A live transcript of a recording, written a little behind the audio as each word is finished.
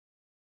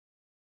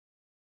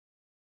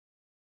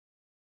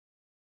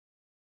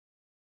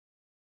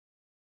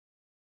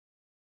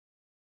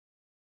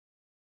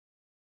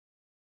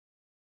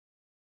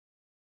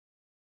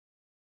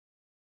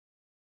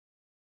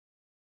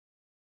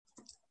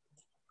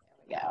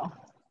go.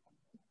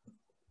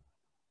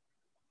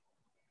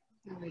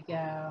 There we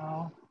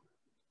go.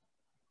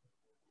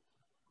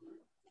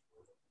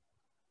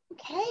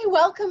 Okay,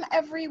 welcome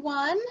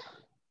everyone.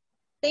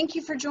 Thank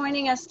you for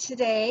joining us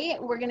today.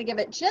 We're going to give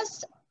it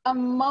just a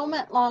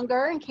moment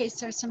longer in case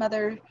there's some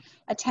other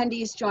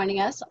attendees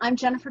joining us. I'm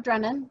Jennifer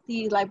Drennan,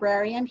 the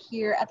librarian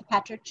here at the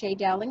Patrick J.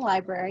 Dowling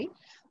Library,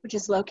 which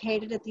is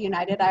located at the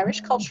United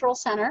Irish Cultural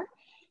Center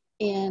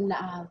in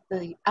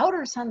the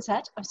outer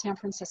sunset of San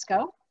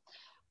Francisco.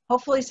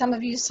 Hopefully some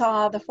of you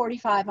saw the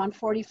 45 on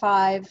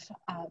 45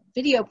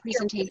 video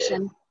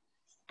presentation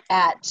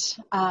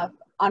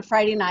on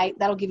Friday night.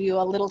 That'll give you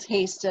a little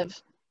taste of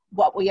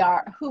what we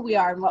are, who we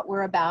are, and what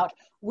we're about.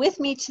 With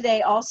me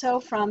today also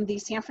from the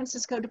San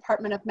Francisco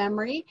Department of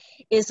Memory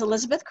is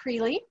Elizabeth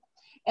Creely,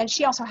 and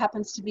she also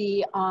happens to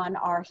be on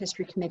our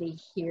history committee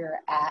here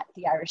at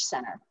the Irish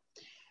Center.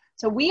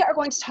 So we are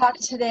going to talk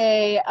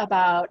today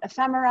about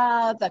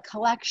ephemera, the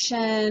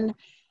collection,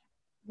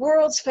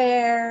 World's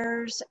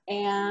Fairs,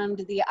 and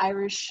the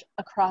Irish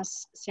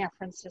across San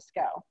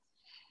Francisco.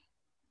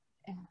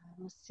 And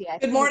let's see,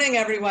 Good morning,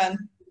 everyone.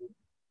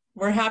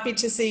 We're happy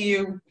to see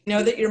you.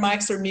 Know that your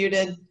mics are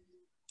muted.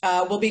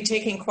 We'll be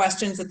taking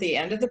questions at the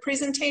end of the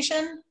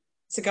presentation,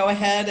 so go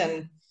ahead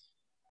and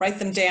write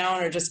them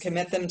down or just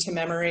commit them to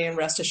memory, and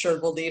rest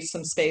assured we'll leave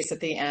some space at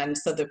the end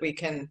so that we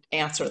can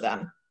answer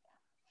them.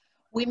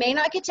 We may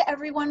not get to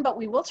everyone, but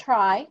we will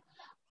try.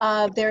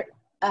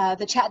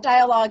 The chat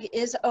dialogue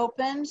is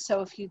open,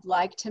 so if you'd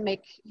like to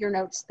make your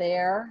notes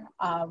there,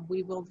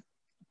 we will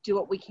do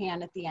what we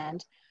can at the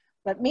end.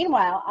 But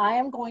meanwhile, I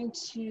am going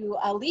to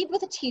lead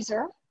with a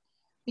teaser,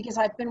 because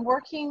I've been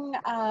working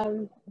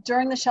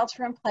during the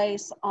shelter in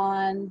place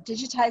on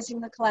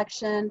digitizing the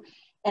collection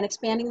and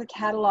expanding the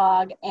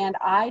catalog, and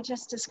I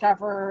just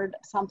discovered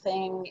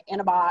something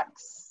in a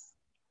box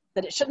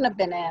that it shouldn't have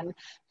been in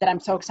that I'm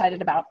so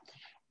excited about.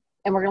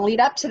 And we're going to lead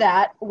up to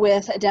that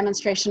with a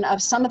demonstration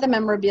of some of the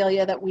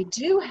memorabilia that we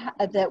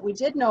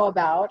did know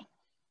about,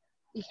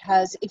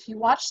 because if you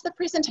watched the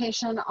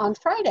presentation on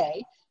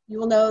Friday, you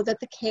will know that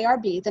the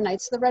KRB, the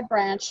Knights of the Red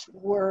Branch,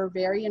 were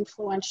very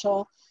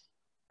influential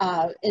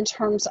in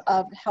terms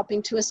of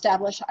helping to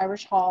establish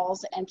Irish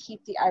halls and keep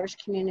the Irish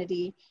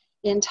community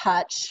in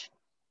touch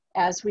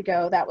as we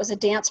go. That was a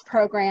dance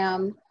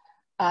program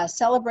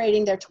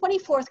celebrating their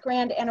 24th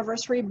grand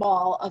anniversary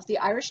ball of the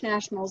Irish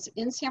Nationals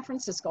in San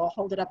Francisco. I'll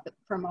hold it up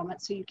for a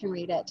moment so you can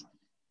read it.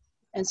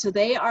 And so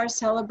they are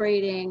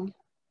celebrating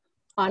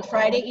on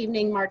Friday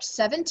evening, March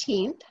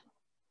 17th.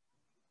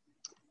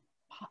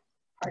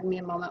 Pardon me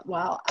a moment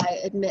while I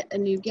admit a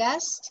new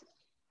guest.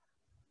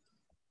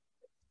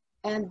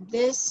 And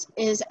this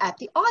is at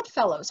the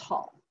Oddfellows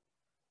Hall.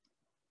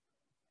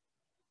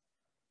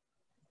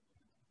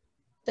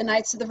 The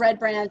Knights of the Red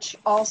Branch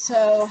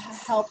also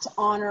helped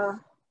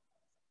honor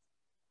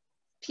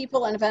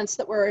people and events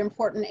that were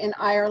important in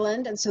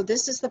Ireland. And so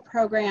this is the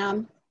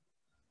program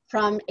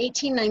from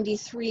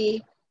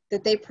 1893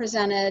 that they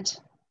presented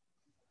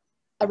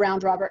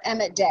around Robert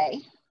Emmet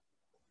Day.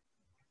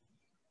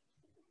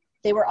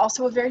 They were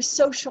also a very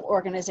social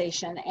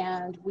organization,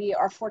 and we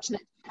are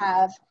fortunate to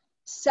have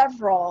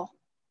several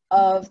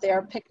of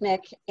their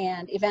picnic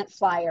and event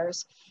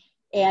flyers.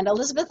 And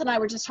Elizabeth and I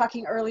were just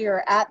talking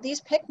earlier at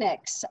these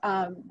picnics,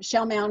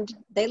 Shell Mound,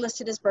 they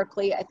listed as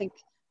Berkeley. I think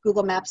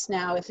Google Maps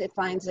now, if it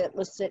finds it,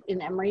 lists it in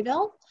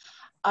Emeryville.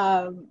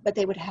 But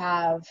they would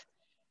have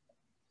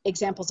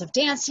examples of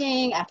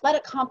dancing,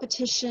 athletic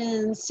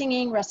competitions,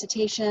 singing,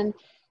 recitation,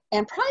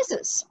 and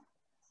prizes.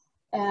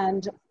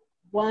 And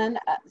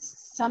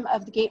some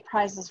of the gate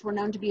prizes were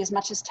known to be as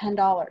much as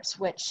 $10,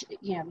 which,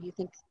 you know, you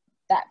think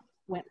that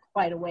went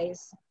quite a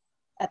ways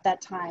at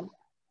that time.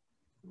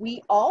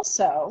 We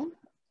also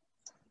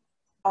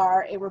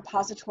are a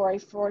repository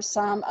for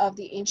some of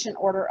the Ancient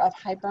Order of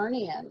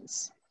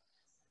Hibernians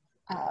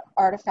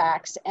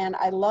artifacts. And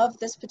I love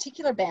this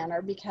particular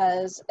banner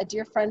because a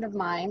dear friend of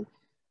mine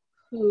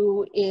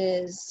who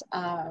is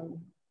a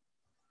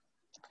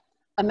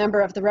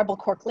member of the Rebel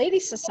Cork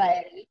Ladies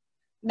Society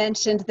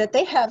mentioned that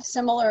they have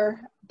similar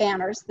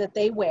banners that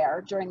they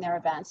wear during their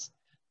events.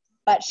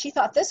 But she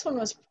thought this one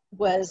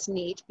was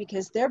neat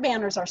because their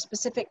banners are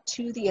specific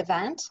to the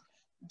event.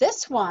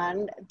 This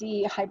one,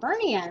 the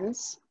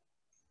Hibernians,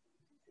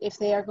 if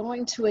they are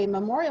going to a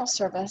memorial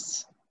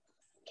service,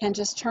 can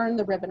just turn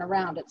the ribbon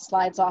around. It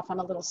slides off on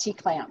a little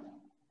C-clamp.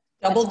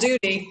 Double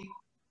duty.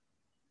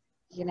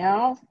 You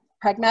know,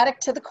 pragmatic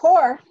to the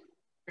core.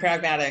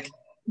 Pragmatic.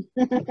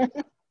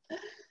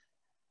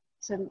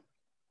 So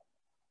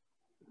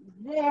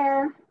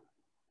there,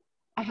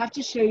 I have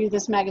to show you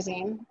this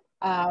magazine.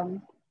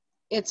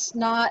 It's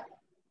not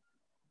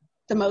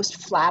the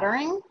most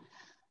flattering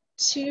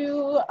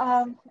to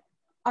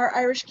our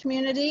Irish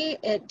community.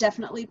 It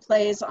definitely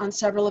plays on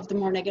several of the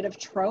more negative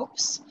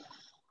tropes.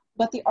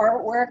 But the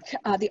artwork,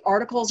 the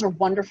articles are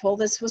wonderful.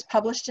 This was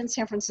published in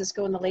San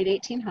Francisco in the late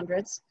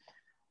 1800s.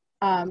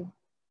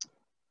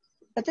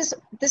 But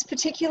this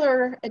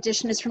particular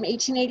edition is from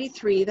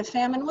 1883. The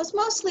famine was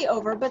mostly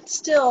over, but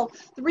still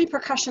the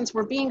repercussions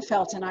were being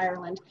felt in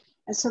Ireland.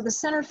 And so the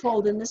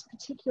centerfold in this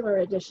particular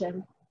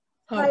edition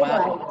wow.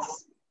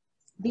 highlights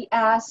the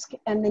ask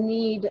and the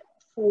need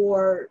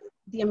for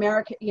the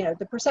American,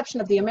 the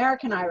perception of the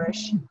American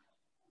Irish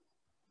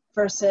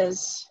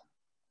versus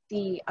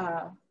the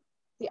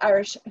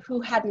Irish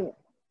who hadn't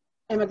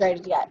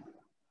immigrated yet.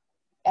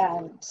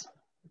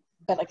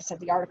 But like I said,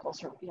 the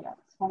articles are,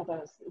 it's one of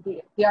those,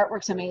 the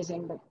artwork's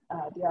amazing, but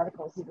the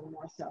articles even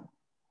more so.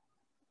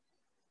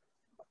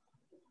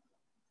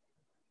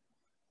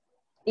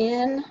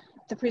 In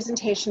the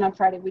presentation on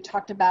Friday, we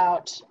talked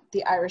about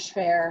the Irish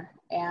Fair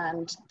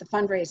and the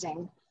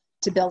fundraising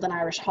to build an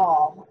Irish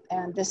Hall.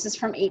 And this is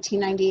from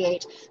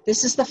 1898.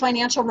 This is the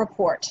financial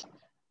report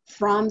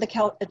from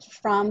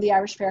the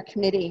Irish Fair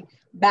Committee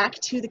back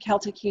to the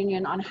Celtic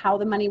Union on how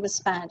the money was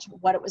spent,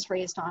 what it was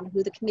raised on,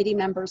 who the committee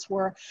members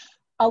were.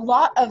 A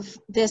lot of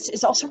this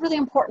is also really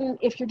important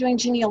if you're doing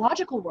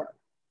genealogical work,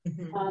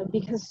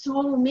 because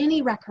so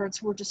many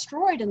records were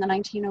destroyed in the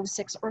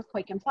 1906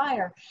 earthquake and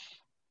fire.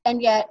 And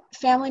yet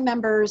family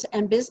members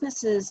and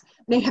businesses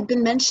may have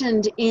been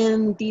mentioned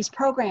in these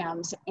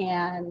programs,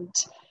 and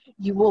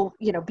you will,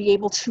 be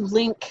able to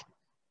link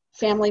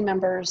family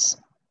members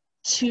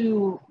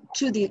through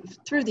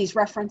these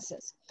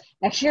references.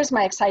 Now, here's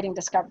my exciting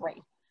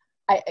discovery.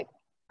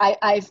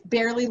 I've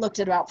barely looked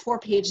at about 4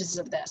 pages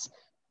of this.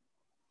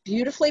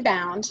 Beautifully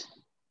bound,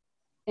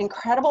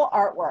 incredible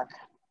artwork.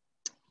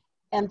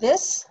 And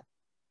this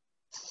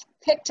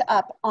picked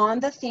up on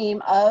the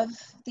theme of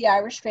the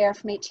Irish Fair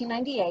from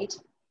 1898.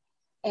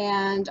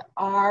 And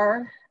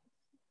our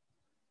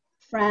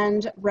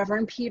friend,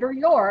 Reverend Peter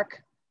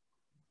York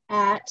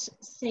at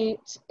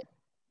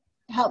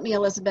help me,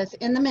 Elizabeth,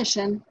 in the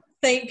Mission.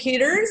 St.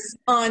 Peter's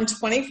on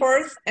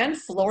 24th and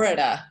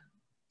Florida.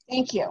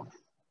 Thank you.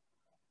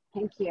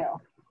 Thank you.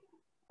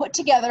 Put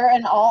together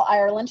an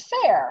all-Ireland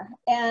fair.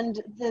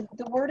 And the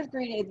word of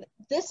greeting,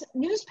 this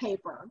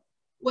newspaper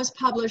was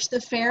published,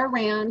 the fair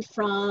ran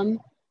from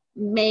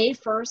May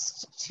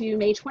 1st to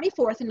May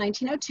 24th in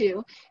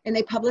 1902, and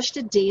they published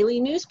a daily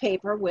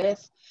newspaper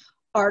with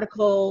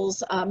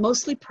articles,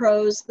 mostly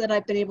prose that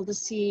I've been able to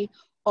see,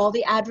 all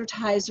the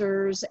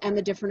advertisers and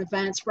the different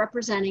events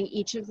representing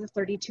each of the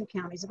 32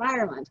 counties of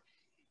Ireland.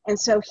 And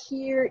so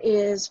here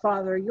is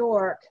Father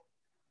York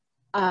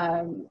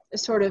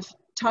sort of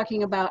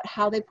talking about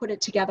how they put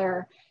it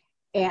together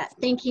and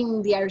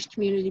thanking the Irish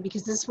community,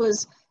 because this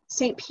was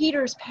St.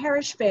 Peter's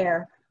Parish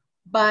Fair,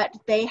 but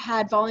they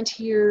had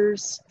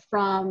volunteers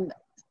from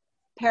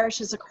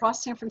parishes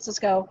across San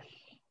Francisco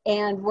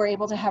and were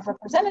able to have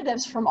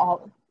representatives from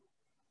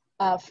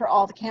for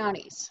all the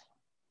counties.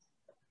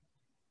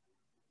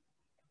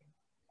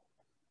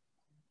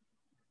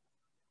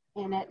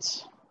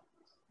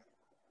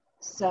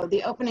 So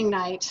the opening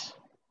night,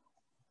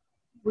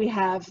 we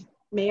have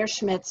Mayor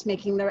Schmitz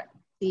making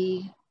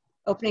the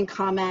opening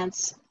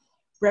comments,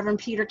 Reverend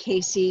Peter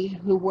Casey,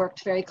 who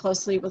worked very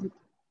closely with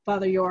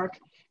Father York,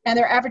 and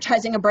they're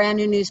advertising a brand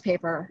new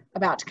newspaper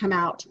about to come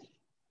out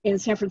in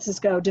San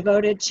Francisco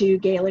devoted to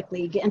Gaelic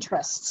League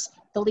interests,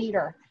 the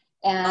leader.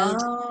 And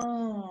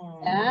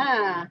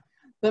yeah,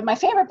 but my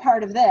favorite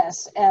part of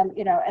this, and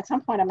at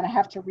some point I'm going to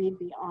have to read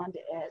beyond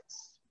it,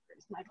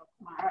 where's my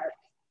bookmark,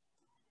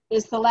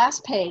 is the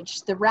last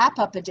page, the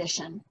wrap-up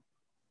edition,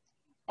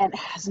 and it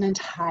has an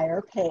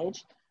entire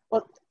page.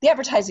 Well, the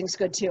advertising's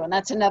good too, and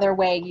that's another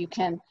way you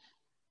can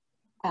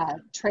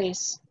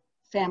trace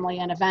family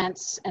and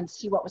events and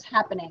see what was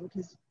happening,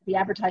 because the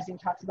advertising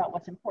talks about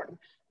what's important.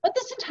 But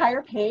this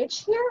entire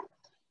page here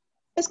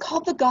is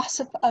called The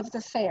Gossip of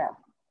the Fair.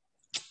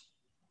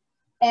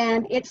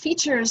 And it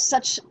features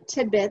such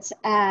tidbits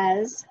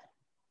as,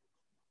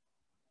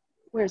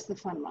 where's the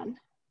fun one?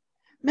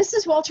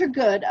 Mrs. Walter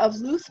Good of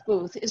Luth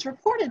Booth is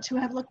reported to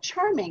have looked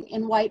charming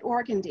in white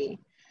organdy.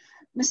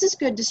 Mrs.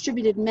 Good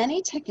distributed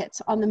many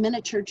tickets on the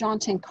miniature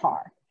jaunting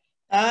car.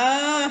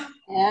 Yeah,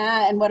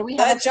 and what do we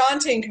have? That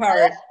jaunting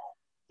card.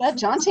 That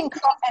jaunting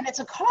car, and it's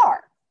a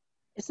car.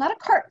 It's not a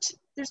cart.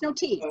 There's no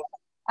T.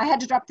 I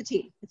had to drop the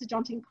T. It's a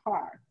jaunting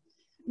car.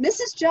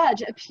 Mrs.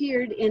 Judge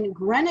appeared in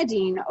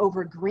grenadine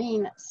over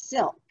green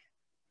silk.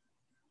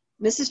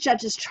 Mrs.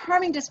 Judge's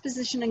charming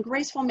disposition and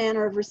graceful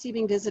manner of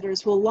receiving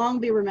visitors will long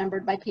be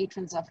remembered by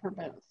patrons of her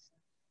booth.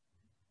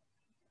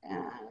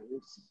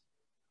 And,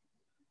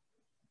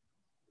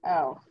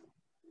 oh,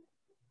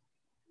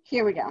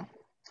 here we go.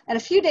 And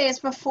a few days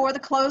before the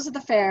close of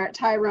the fair,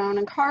 Tyrone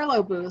and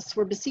Carlo booths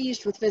were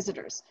besieged with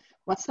visitors.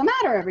 What's the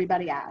matter?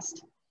 Everybody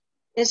asked.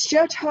 It's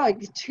Joe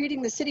Tugg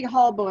treating the City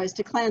Hall boys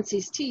to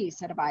Clancy's tea,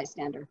 said a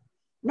bystander.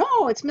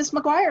 No, it's Miss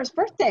McGuire's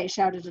birthday,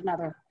 shouted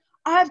another.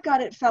 I've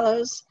got it,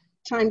 fellows,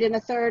 chimed in a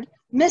third.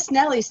 Miss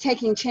Nellie's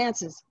taking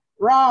chances.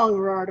 Wrong,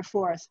 roared a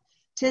fourth.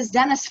 'Tis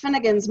Dennis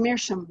Finnegan's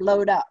meerschaum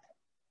blowed up.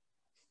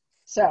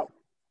 So,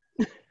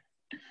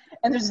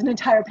 and there's an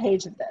entire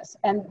page of this,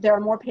 and there are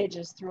more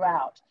pages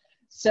throughout.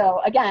 So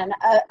again,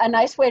 a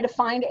nice way to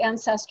find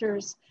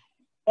ancestors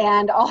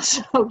and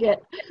also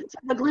get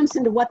a glimpse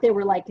into what they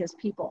were like as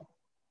people.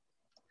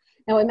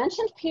 Now, I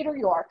mentioned Peter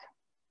York,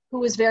 who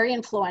was very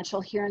influential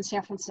here in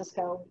San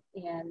Francisco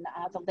in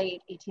the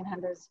late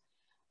 1800s.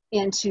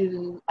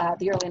 into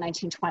the early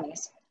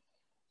 1920s.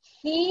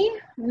 He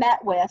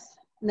met with,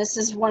 and this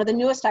is one of the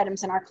newest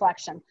items in our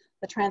collection,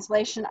 the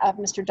translation of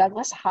Mr.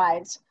 Douglas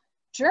Hyde's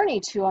Journey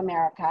to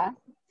America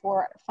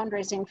for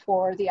fundraising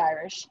for the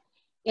Irish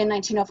in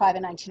 1905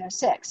 and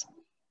 1906.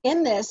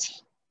 In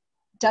this,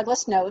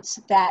 Douglas notes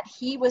that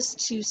he was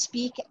to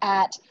speak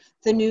at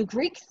the New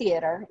Greek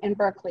Theater in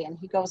Berkeley, and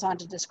he goes on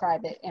to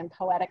describe it in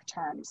poetic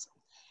terms.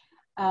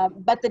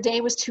 But the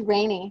day was too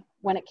rainy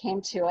when it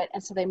came to it,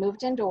 and so they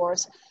moved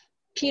indoors.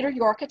 Peter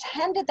York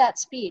attended that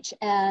speech,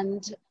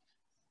 and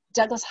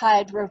Douglas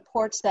Hyde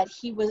reports that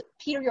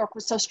Peter York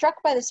was so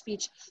struck by the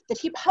speech that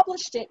he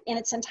published it in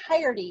its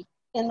entirety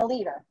in the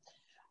Leader.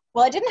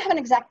 Well, I didn't have an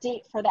exact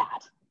date for that.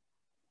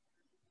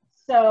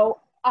 So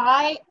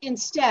I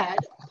instead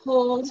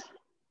pulled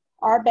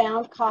our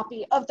bound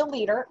copy of the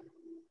Leader,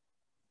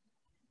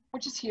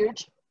 which is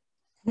huge.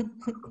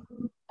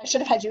 I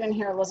should have had you in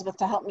here, Elizabeth,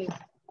 to help me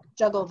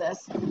juggle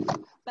this.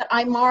 But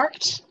I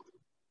marked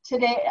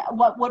today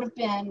what would have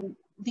been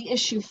the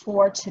issue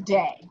for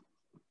today.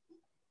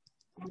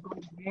 I'm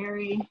going to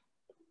very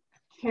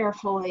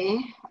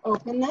carefully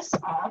open this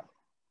up.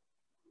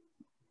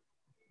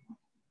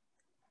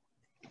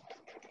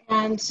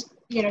 And,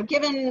 you know,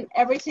 given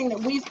everything that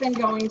we've been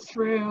going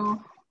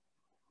through,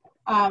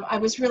 I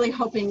was really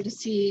hoping to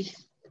see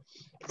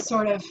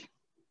sort of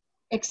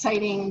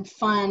exciting,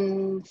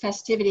 fun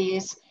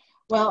festivities.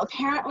 Well,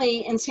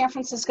 apparently in San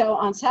Francisco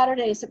on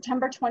Saturday,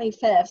 September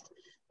 25th,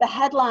 the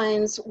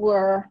headlines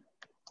were,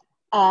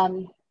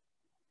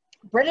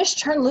 British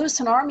turn loose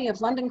an army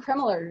of London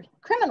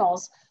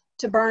criminals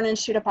to burn and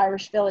shoot up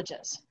Irish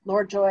villages.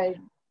 Lord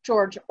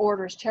George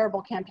orders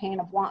terrible campaign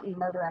of wanton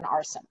murder and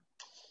arson.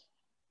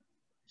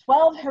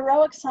 12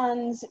 heroic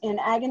sons in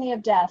agony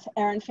of death,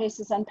 Erin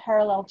faces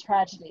unparalleled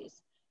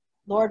tragedies.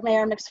 Lord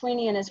Mayor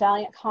McSweeney and his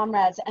valiant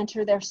comrades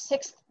enter their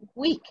 6th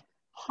week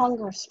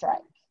hunger strike.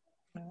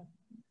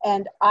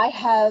 And I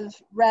have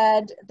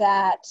read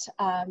that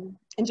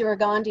Indira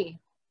Gandhi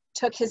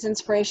took his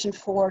inspiration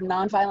for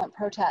nonviolent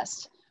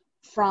protest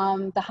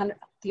from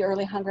the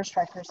early hunger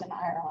strikers in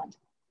Ireland.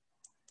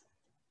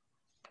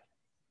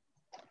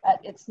 But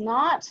it's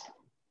not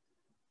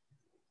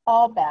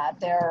all bad.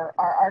 There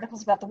are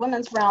articles about the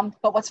women's realm,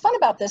 but what's fun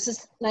about this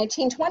is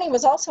 1920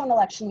 was also an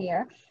election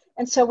year,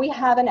 and so we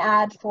have an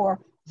ad for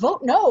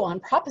Vote No on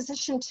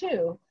Proposition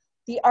 2,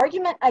 the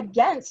argument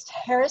against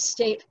Harris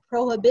State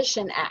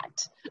Prohibition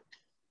Act.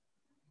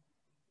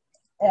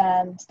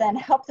 And then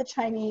help the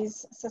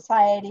Chinese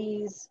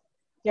societies,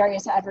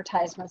 various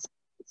advertisements.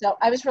 So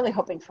I was really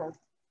hoping for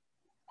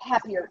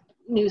happier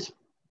news,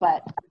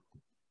 but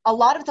a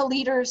lot of the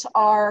leaders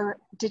are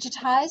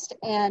digitized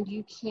and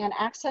you can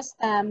access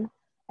them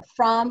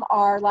from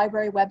our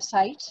library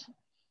website.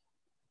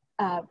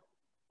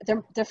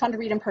 They're fun to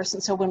read in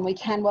person, so when we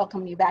can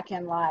welcome you back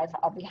in live,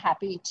 I'll be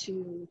happy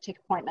to take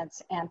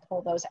appointments and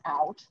pull those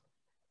out.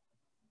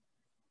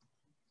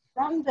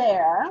 From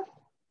there,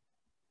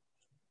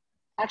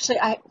 actually,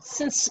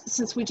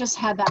 since we just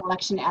had that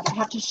election ad, I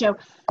have to show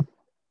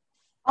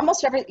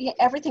almost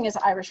everything is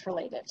Irish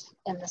related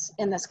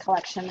in this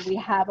collection. We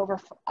have over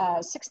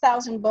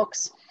 6,000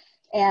 books,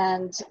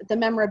 and the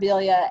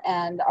memorabilia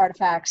and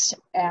artifacts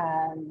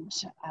and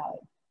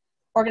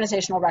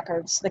organizational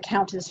records. The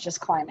count is just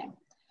climbing.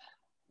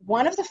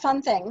 One of the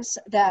fun things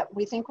that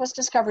we think was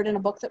discovered in a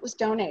book that was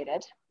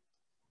donated,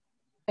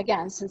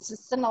 again, since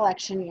it's an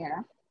election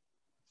year,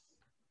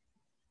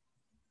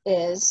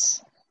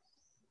 is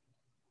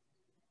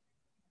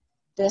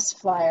this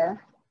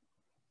flyer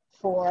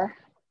for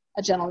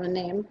a gentleman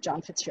named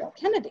John Fitzgerald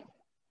Kennedy.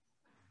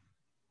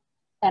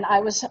 And I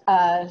was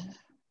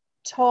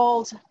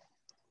told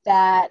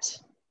that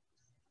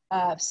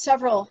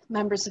several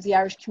members of the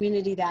Irish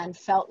community then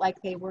felt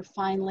like they were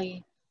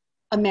finally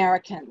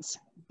Americans,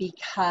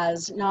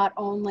 because not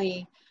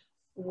only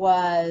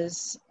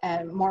was,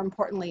 and more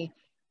importantly,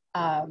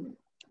 an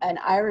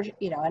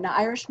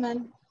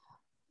Irishman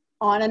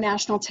on a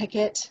national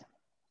ticket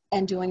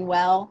and doing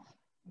well,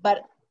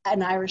 but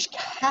an Irish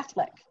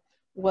Catholic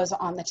was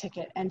on the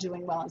ticket and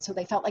doing well. And so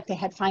they felt like they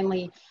had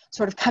finally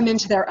sort of come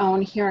into their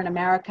own here in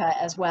America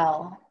as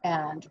well,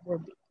 and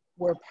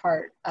were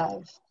part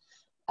of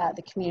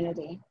the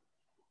community.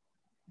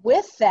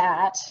 With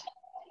that,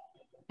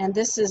 and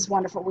this is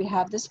wonderful, we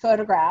have this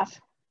photograph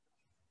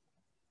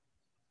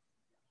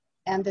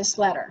and this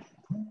letter.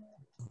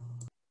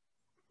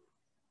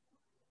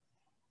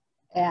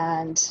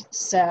 And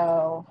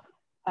so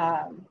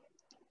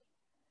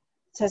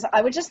it says,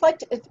 I would just like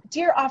to,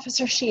 dear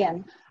Officer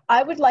Sheehan,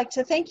 I would like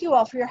to thank you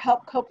all for your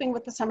help coping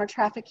with the summer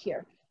traffic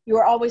here. You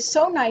are always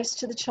so nice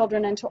to the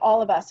children and to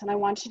all of us, and I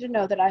want you to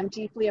know that I'm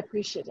deeply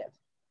appreciative.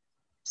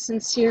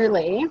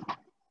 Sincerely,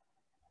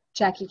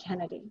 Jackie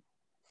Kennedy.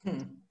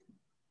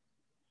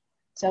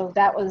 So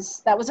that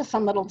was a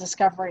fun little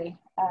discovery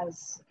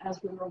as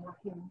we were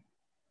working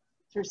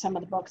through some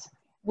of the books.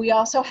 We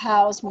also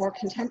house more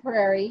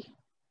contemporary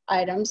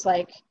items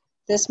like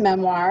this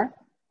memoir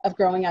of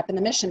growing up in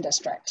the Mission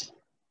District.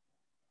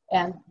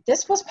 And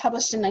this was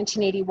published in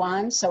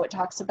 1981, so it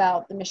talks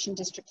about the Mission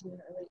District in the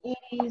early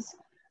 80s.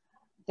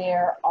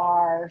 There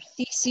are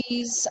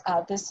theses.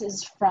 This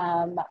is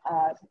from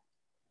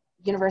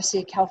University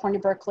of California,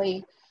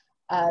 Berkeley,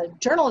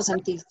 journalism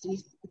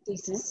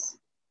thesis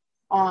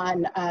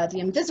on the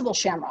invisible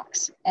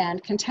shamrocks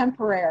and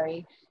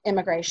contemporary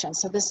immigration.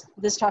 So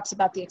this talks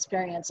about the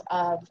experience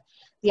of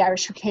the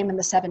Irish who came in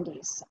the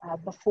 70s,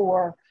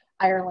 before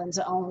Ireland's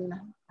own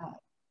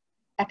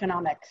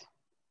economic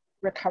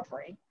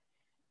recovery.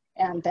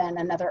 And then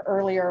another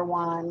earlier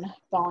one,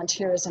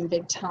 volunteerism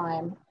big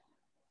time.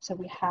 So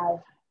we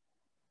have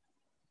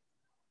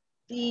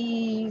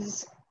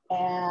these,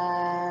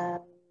 and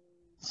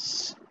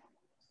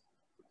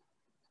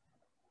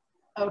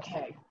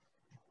okay,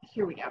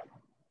 here we go.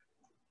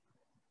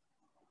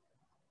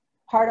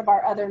 Part of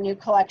our other new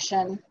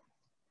collection,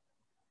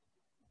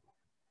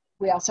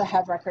 we also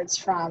have records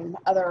from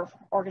other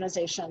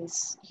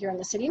organizations here in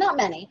the city, not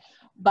many,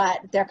 but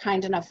they're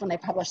kind enough when they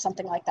publish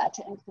something like that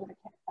to include a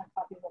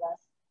copy with us.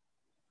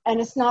 And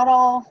it's not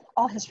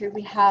all history.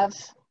 We have,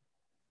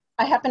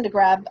 I happen to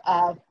grab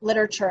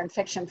literature and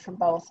fiction from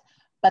both,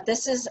 but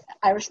this is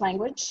Irish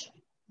language.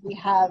 We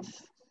have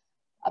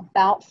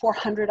about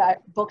 400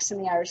 books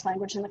in the Irish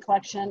language in the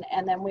collection,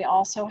 and then we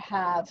also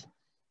have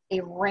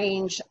a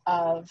range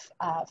of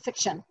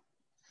fiction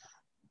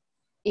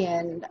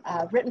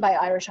written by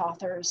Irish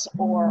authors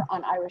or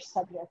on Irish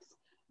subjects.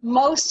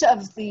 Most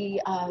of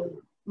the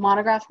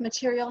monograph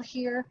material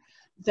here,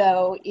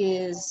 though,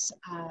 is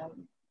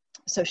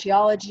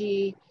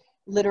sociology,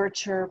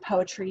 literature,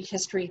 poetry,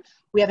 history.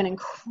 We have an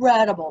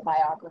incredible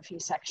biography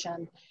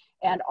section,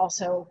 and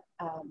also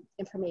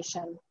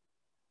information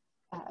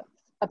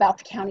about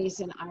the counties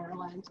in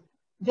Ireland.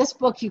 This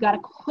book you got a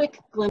quick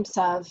glimpse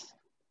of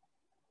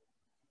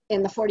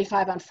in the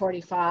 45 on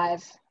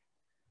 45.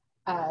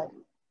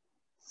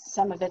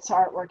 Some of its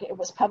artwork, it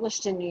was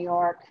published in New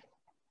York.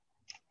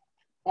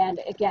 And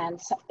again,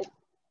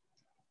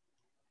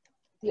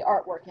 the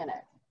artwork in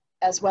it,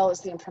 as well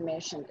as the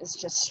information, is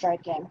just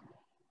striking.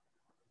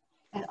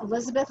 And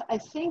Elizabeth, I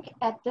think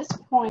at this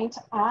point,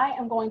 I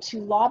am going to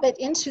lob it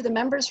into the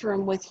members'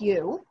 room with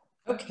you.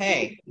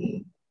 Okay.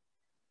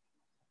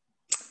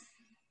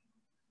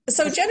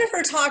 So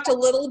Jennifer talked a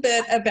little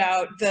bit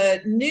about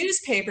the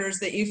newspapers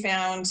that you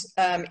found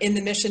in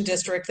the Mission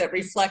District that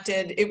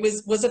reflected,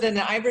 was it an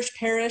Irish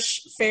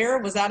parish fair?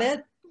 Was that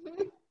it?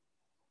 Mm-hmm.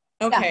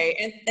 Okay,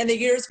 yeah. and the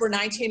years were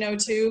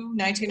 1902,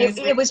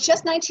 1903? It was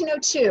just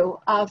 1902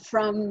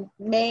 from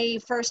May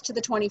 1st to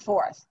the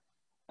 24th.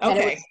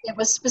 Okay. And it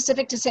was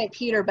specific to St.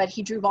 Peter, but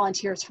he drew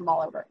volunteers from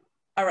all over.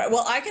 All right,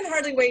 well, I can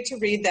hardly wait to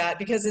read that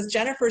because as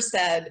Jennifer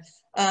said,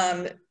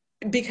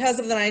 because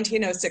of the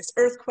 1906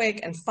 earthquake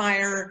and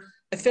fire,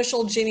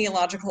 official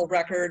genealogical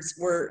records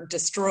were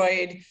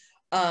destroyed.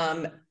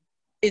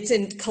 It's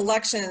in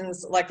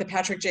collections like the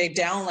Patrick J.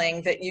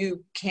 Dowling that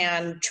you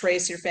can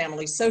trace your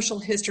family's social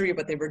history,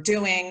 what they were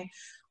doing.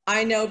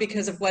 I know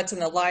because of what's in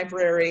the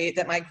library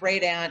that my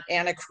great aunt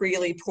Anna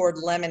Creely poured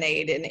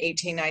lemonade in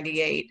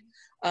 1898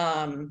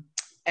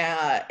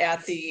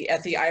 at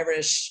the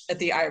Irish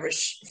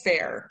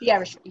fair. The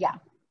Irish, yeah.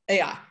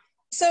 Yeah.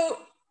 So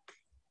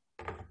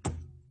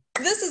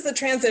this is the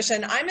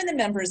transition. I'm in the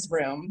members'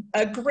 room,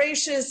 a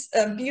gracious,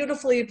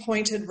 beautifully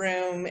appointed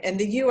room in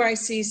the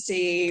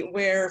UICC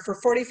where for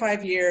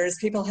 45 years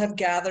people have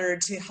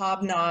gathered to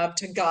hobnob,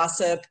 to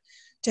gossip,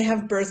 to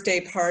have birthday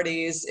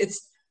parties.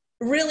 It's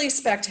really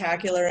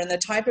spectacular and the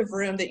type of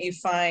room that you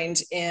find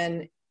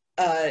in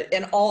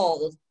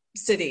all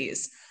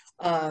cities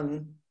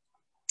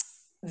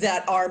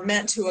that are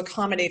meant to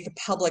accommodate the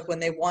public when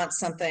they want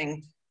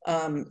something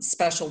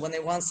special, when they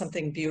want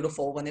something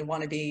beautiful, when they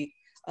want to be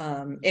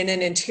in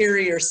an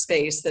interior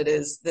space that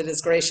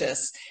is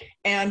gracious.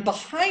 And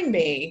behind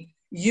me,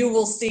 you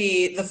will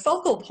see the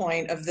focal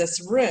point of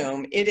this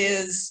room. It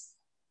is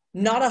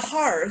not a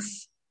hearth,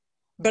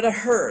 but a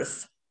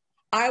hearth.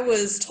 I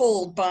was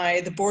told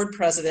by the board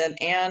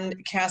president, Anne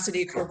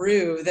Cassidy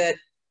Carew, that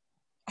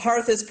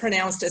hearth is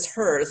pronounced as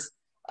hearth,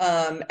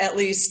 at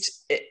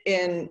least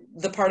in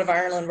the part of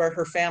Ireland where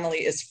her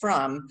family is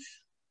from.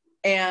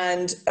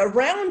 And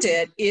around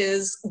it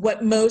is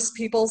what most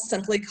people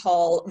simply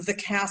call the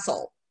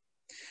castle.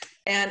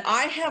 And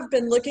I have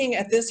been looking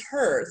at this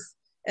hearth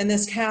and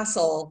this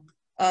castle,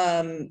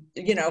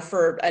 you know,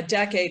 for a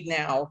decade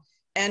now,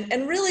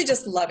 and really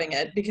just loving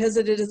it because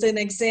it is an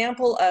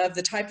example of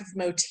the type of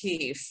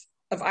motif,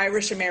 of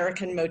Irish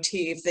American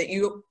motif that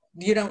you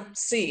don't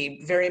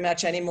see very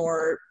much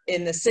anymore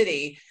in the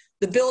city.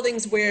 The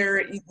buildings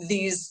where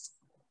these,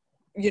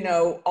 you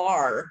know,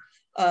 are,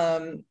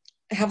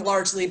 have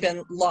largely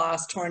been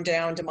lost, torn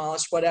down,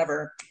 demolished,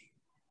 whatever.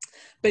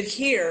 But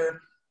here,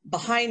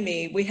 behind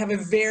me, we have a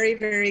very,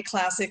 very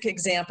classic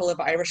example of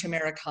Irish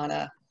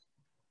Americana.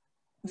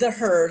 The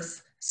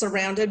hearth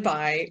surrounded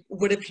by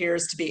what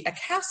appears to be a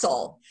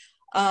castle.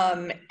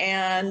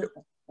 And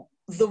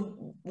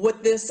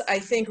what this, I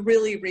think,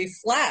 really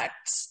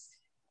reflects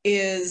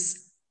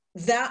is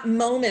that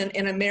moment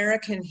in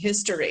American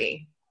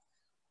history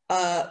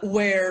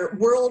where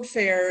world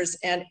fairs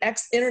and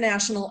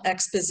international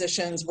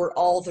expositions were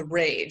all the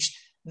rage.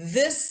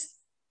 This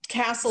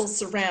castle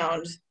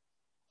surround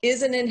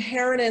is an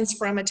inheritance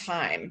from a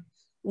time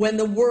when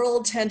the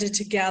world tended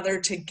to gather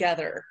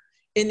together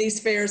in these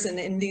fairs and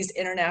in these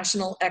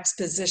international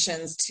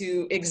expositions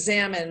to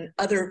examine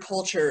other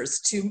cultures,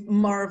 to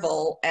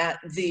marvel at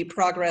the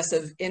progress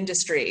of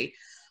industry,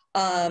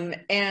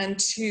 and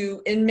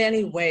to, in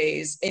many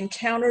ways,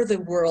 encounter the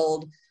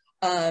world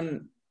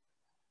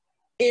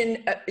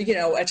in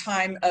a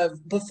time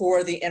of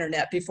before the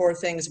internet, before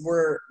things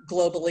were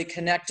globally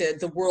connected.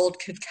 The world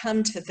could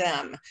come to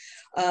them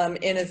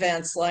in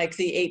events like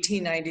the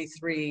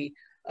 1893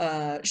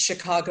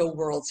 Chicago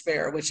World's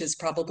Fair, which is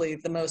probably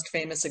the most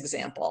famous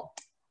example.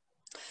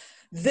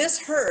 This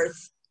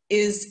hearth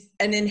is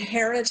an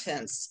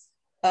inheritance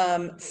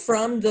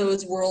from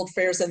those world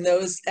fairs and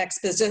those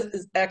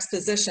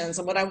expositions.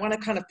 And what I want to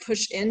kind of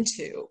push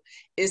into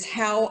is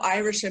how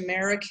Irish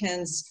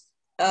Americans,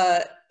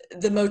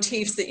 the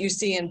motifs that you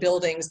see in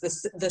buildings,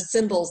 the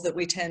symbols that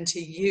we tend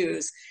to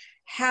use,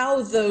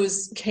 how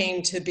those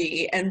came to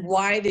be and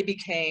why they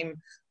became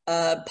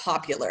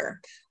popular.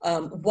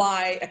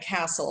 Why a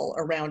castle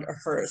around a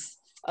hearth,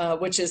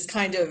 which is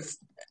kind of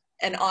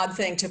an odd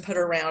thing to put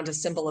around a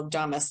symbol of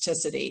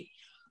domesticity.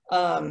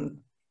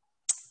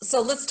 So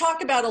let's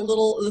talk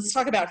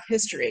about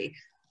history.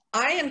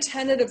 I am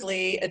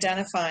tentatively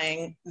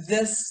identifying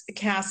this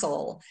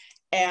castle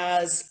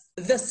as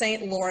the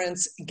St.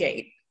 Lawrence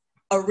Gate,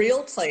 a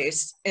real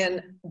place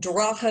in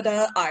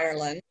Drogheda,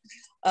 Ireland.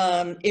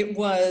 It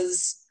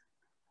was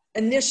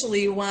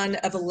initially one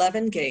of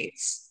 11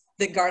 gates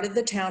that guarded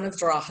the town of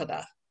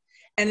Drogheda.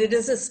 And it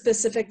is a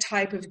specific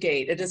type of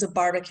gate. It is a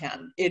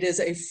barbican. It is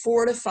a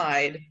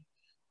fortified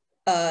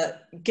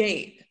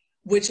gate,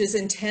 which is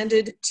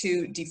intended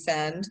to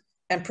defend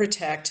and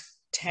protect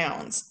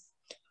towns.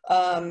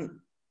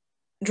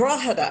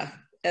 Drogheda,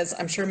 as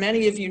I'm sure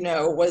many of you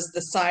know, was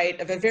the site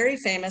of a very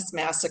famous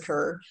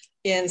massacre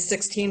in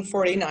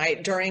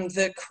 1649 during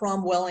the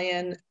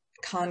Cromwellian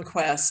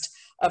conquest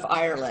of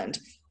Ireland.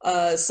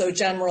 So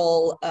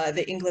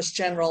the English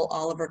general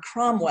Oliver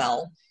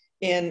Cromwell,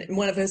 in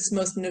one of his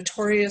most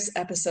notorious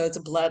episodes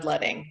of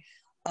bloodletting,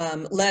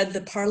 led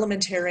the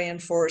parliamentarian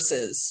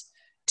forces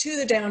to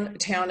the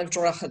town of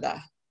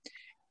Drogheda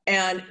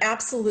and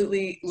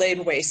absolutely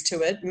laid waste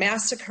to it,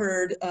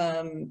 massacred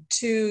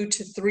 200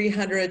 to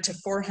 300 to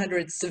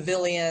 400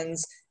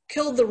 civilians,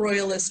 killed the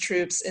royalist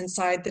troops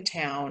inside the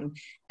town,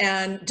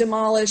 and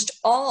demolished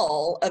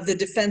all of the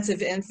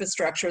defensive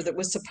infrastructure that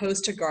was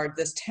supposed to guard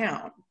this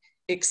town,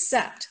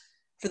 except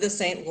for the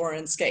St.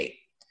 Lawrence Gate,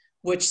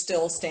 which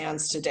still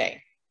stands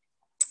today.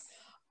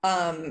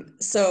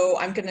 So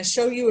I'm going to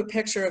show you a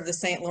picture of the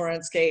St.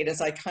 Lawrence Gate as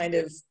I kind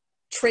of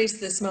trace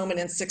this moment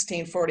in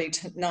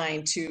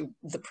 1649 to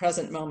the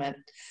present moment.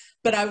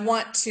 But I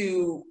want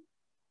to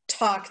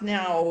talk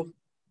now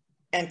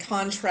and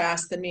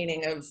contrast the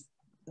meaning of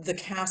the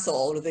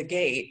castle or the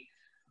gate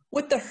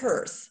with the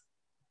hearth.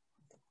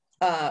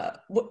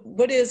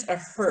 What is a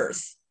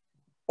hearth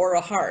or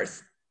a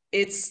hearth?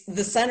 It's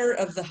the center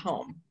of the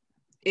home.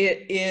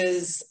 It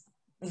is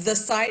the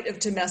site of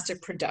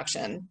domestic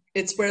production.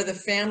 It's where the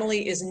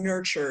family is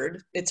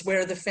nurtured. It's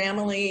where the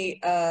family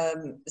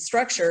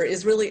structure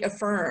is really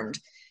affirmed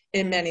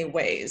in many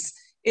ways.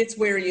 It's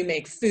where you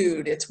make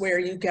food. It's where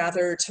you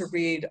gather to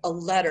read a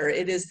letter.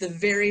 It is the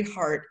very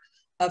heart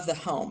of the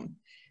home.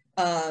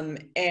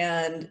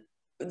 And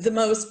the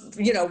most,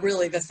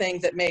 really the thing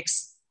that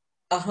makes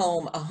a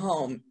home,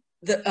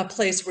 a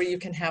place where you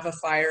can have a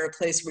fire, a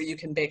place where you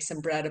can bake some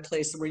bread, a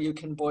place where you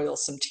can boil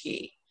some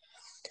tea.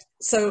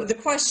 So the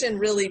question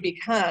really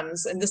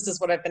becomes, and this is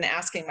what I've been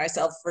asking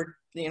myself for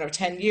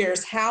 10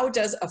 years, how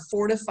does a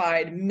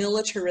fortified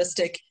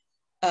militaristic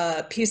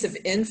piece of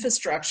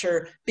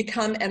infrastructure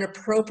become an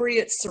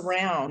appropriate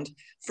surround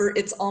for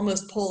its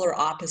almost polar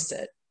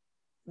opposite,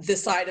 the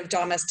side of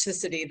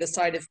domesticity, the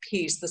side of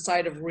peace, the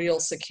side of real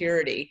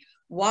security?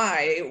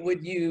 Why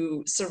would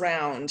you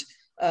surround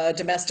a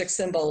domestic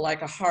symbol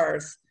like a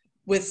hearth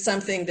with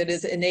something that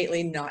is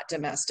innately not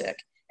domestic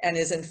and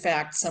is in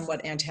fact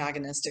somewhat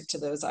antagonistic to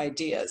those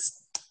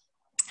ideas?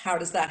 How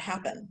does that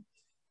happen?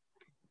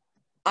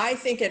 I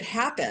think it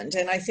happened,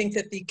 and I think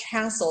that the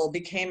castle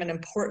became an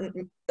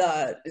important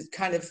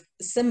kind of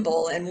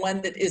symbol, and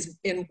one that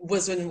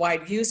was in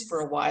wide use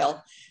for a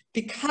while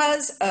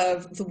because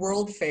of the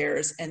world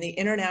fairs and the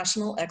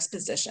international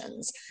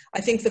expositions.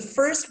 I think the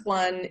first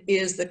one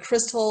is the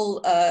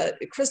Crystal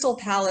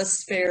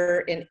Palace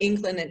Fair in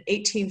England in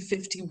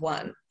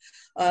 1851.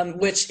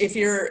 Which, if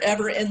you're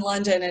ever in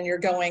London and you're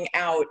going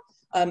out,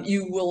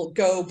 you will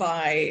go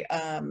by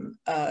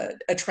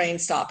a train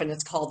stop, and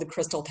it's called the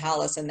Crystal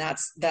Palace, and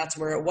that's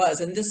where it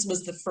was. And this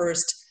was the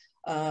first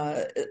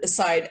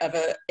site of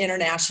an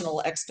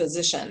international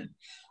exposition.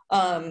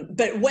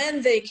 But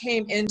when they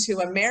came into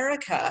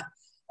America,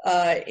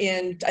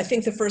 I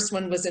think the first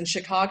one was in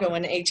Chicago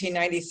in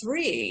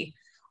 1893,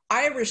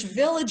 Irish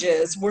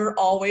villages were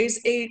always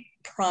a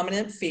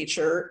prominent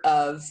feature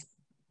of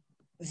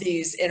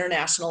these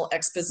international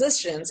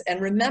expositions.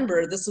 And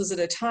remember, this was at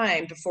a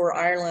time before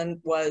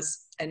Ireland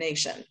was a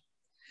nation.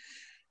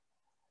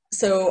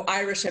 So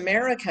Irish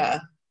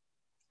America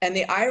and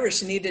the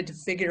Irish needed to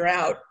figure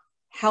out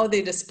how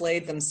they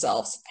displayed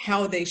themselves,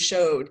 how they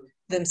showed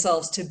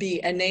themselves to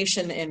be a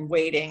nation in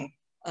waiting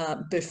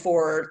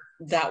before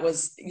that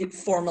was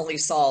formally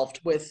solved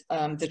with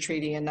the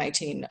treaty in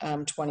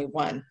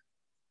 1921.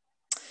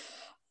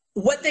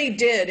 What they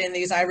did in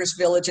these Irish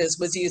villages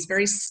was use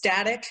very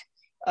static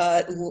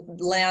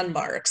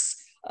landmarks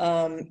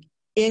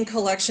in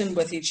collection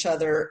with each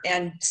other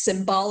and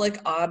symbolic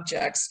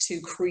objects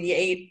to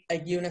create a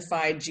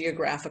unified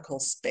geographical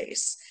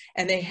space.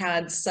 And they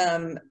had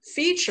some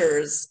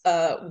features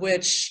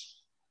which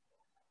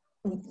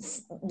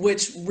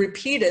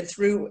repeated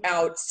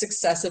throughout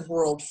successive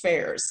world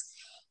fairs.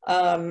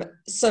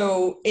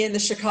 So in the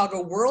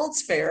Chicago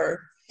World's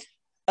Fair,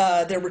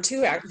 there were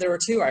two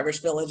Irish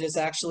villages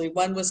actually.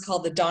 One was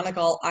called the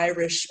Donegal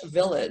Irish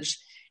Village,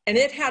 and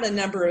it had a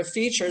number of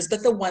features,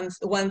 but the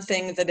one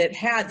thing that it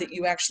had that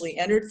you actually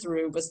entered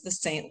through was the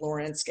St.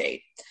 Lawrence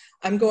Gate.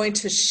 I'm going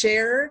to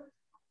share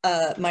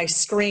my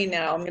screen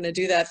now. I'm going to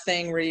do that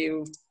thing where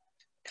you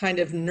kind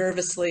of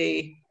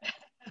nervously.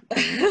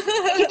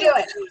 You do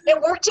it.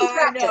 It worked in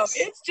practice. I know.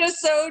 It's just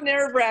so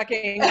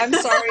nerve-wracking. I'm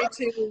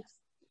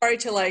sorry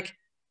to like,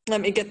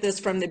 let me get this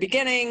from the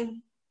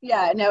beginning.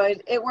 Yeah, no,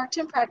 it worked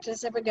in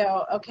practice. There we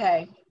go.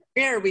 Okay.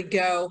 There we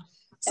go.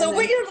 So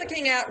what you're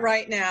looking at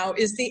right now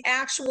is the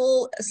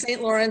actual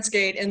St. Lawrence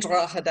Gate in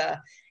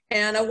Drogheda.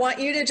 And I want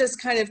you to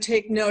just kind of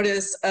take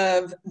notice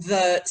of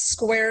the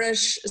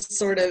squarish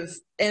sort of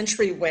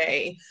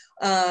entryway,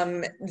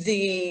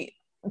 the,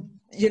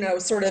 you know,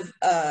 sort of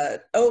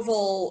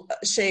oval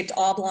shaped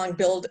oblong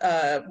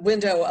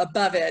window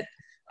above it.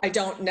 I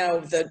don't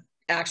know the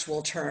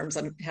actual terms.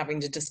 I'm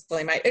having to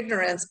display my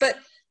ignorance, but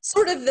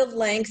sort of the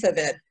length of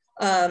it.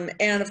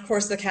 And of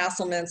course the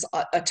castlements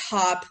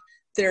atop.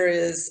 There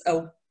is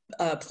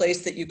a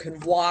place that you can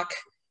walk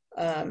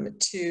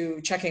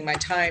to, checking my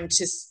time,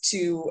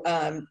 to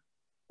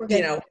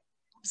you know,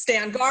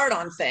 stand guard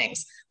on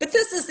things. But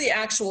this is the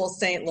actual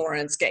St.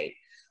 Lawrence Gate.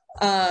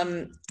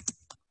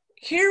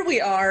 Here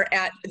we are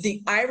at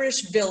the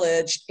Irish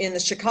Village in the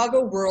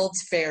Chicago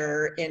World's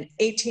Fair in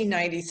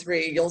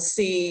 1893. You'll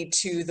see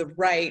to the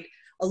right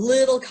a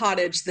little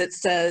cottage that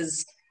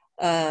says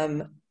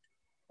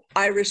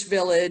Irish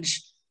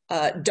Village,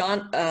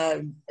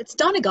 it's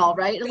Donegal,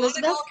 right,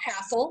 Elizabeth? Donegal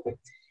Castle.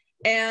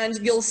 And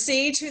you'll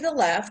see to the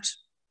left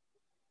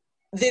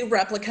the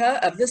replica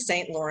of the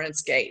St.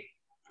 Lawrence Gate,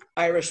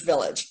 Irish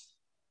Village.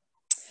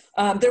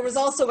 There was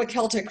also a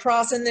Celtic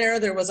cross in there.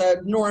 There was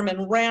a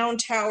Norman round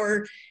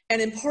tower.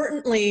 And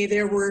importantly,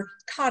 there were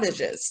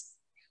cottages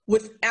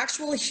with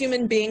actual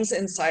human beings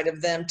inside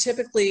of them,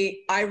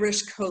 typically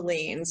Irish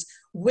colleens,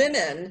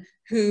 women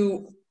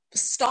who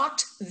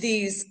stocked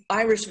these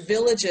Irish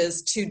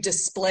villages to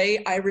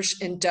display Irish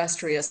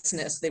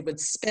industriousness. They would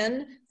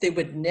spin, they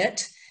would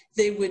knit,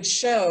 they would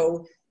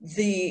show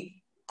the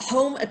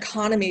home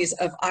economies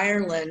of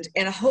Ireland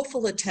in a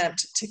hopeful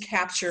attempt to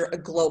capture a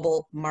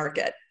global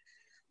market.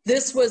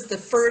 This was the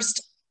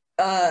first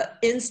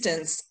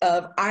instance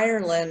of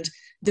Ireland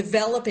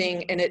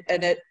developing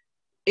an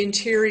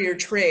interior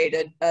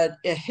trade, a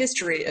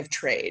history of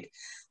trade.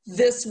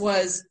 This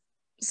was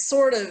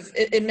sort of,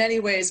 in many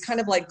ways, kind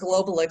of like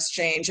global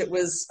exchange. It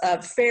was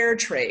fair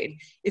trade.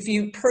 If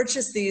you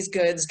purchase these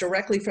goods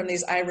directly from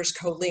these Irish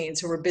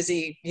colleens who were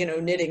busy, you know,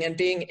 knitting and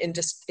being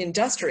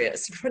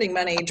industrious, putting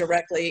money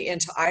directly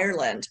into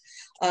Ireland,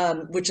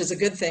 which is a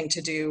good thing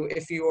to do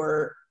if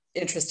you're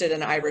interested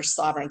in Irish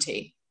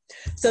sovereignty.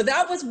 So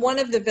that was one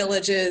of the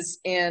villages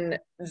in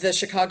the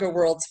Chicago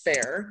World's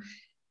Fair.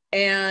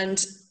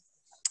 And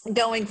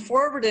going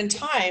forward in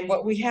time,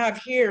 what we have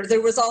here,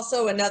 there was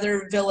also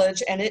another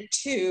village, and it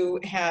too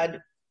had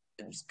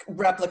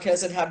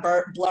replicas. It had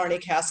Blarney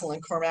Castle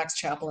and Cormac's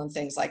Chapel and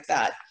things like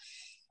that.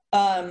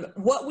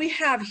 What we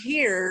have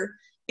here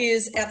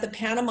is at the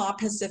Panama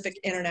Pacific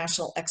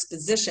International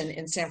Exposition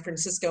in San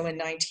Francisco in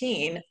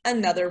 19,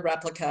 another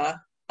replica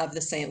of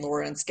the St.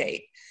 Lawrence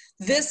Gate.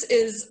 This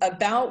is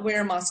about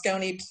where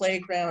Moscone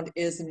Playground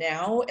is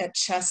now at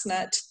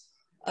Chestnut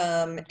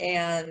and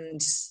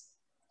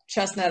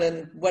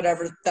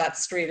whatever that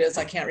street is,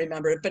 I can't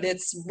remember it, but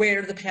it's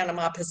where the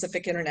Panama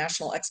Pacific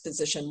International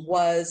Exposition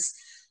was.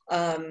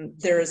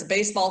 There is a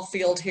baseball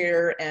field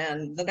here,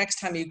 and the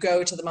next time you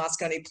go to the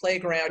Moscone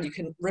Playground, you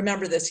can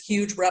remember this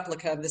huge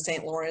replica of the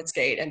St. Lawrence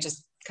Gate and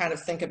just kind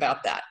of think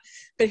about that.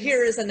 But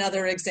here is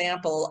another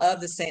example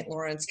of the St.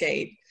 Lawrence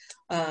Gate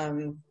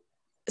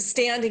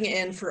standing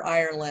in for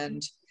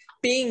Ireland,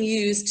 being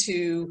used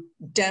to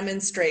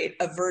demonstrate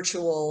a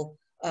virtual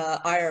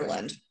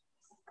Ireland.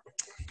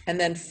 And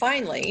then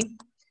finally,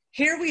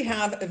 here we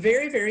have a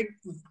very, very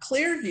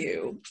clear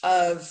view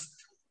of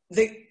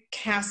the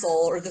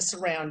castle or the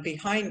surround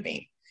behind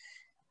me.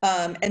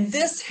 And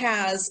this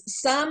has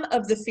some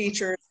of the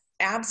features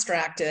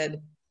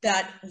abstracted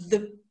that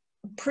the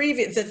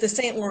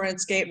St.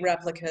 Lawrence Gate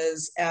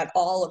replicas at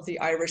all of the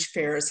Irish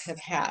fairs have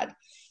had.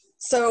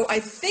 So I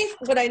think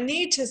what I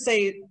need to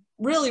say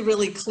really,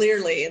 really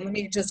clearly, and let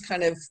me just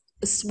kind of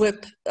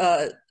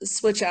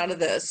switch out of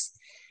this,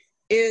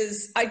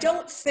 is I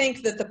don't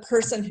think that the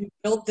person who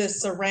built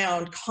this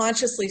surround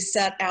consciously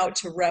set out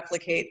to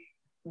replicate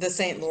the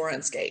St.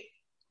 Lawrence Gate.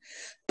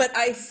 But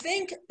I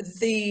think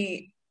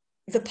the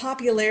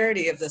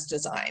popularity of this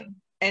design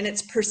and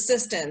its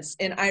persistence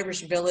in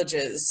Irish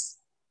villages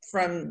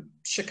from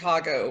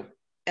Chicago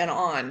and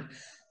on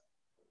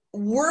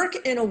work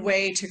in a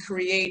way to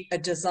create a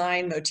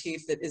design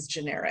motif that is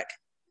generic.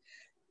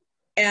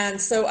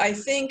 And so I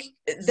think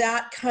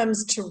that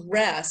comes to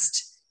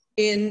rest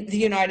in the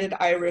United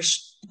Irish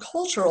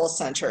Cultural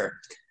Center.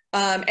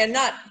 And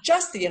not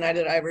just the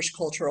United Irish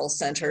Cultural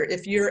Center.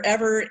 If you're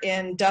ever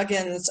in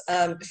Duggan's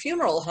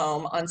funeral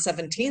home on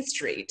 17th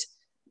Street,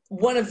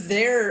 one of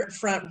their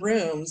front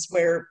rooms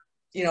where,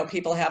 you know,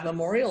 people have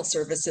memorial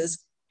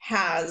services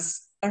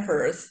has a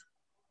hearth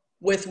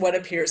with what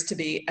appears to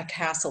be a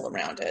castle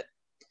around it.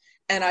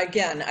 And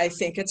again, I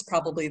think it's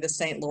probably the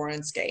St.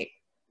 Lawrence Gate.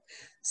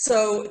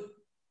 So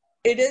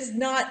it is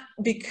not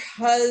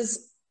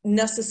because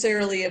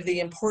necessarily of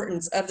the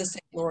importance of the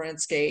St.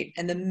 Lawrence Gate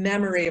and the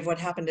memory of what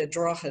happened at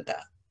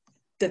Drogheda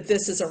that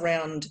this is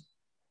around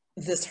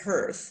this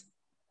hearth.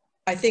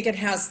 I think it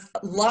has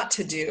a lot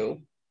to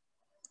do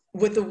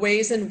with the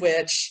ways in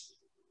which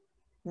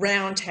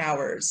round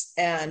towers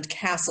and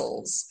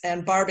castles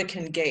and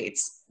barbican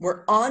gates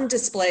were on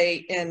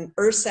display in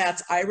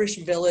ersatz Irish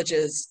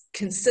villages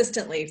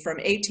consistently from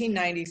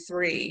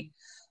 1893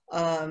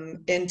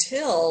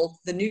 until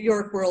the New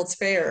York World's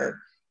Fair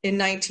in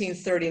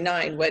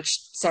 1939, which,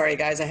 sorry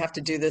guys, I have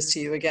to do this to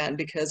you again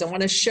because I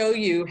want to show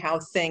you how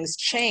things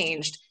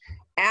changed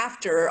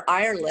after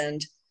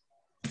Ireland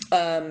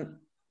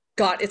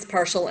got its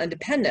partial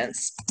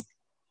independence.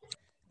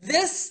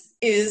 This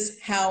is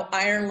how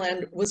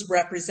Ireland was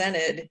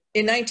represented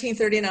in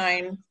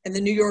 1939 in the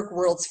New York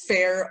World's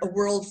Fair, a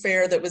world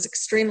fair that was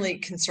extremely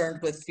concerned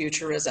with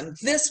futurism.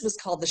 This was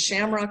called the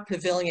Shamrock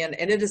Pavilion,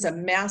 and it is a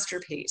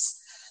masterpiece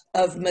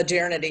of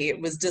modernity.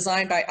 It was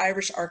designed by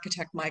Irish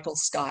architect Michael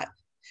Scott.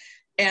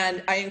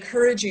 And I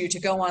encourage you to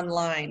go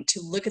online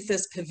to look at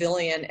this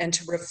pavilion and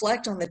to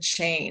reflect on the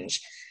change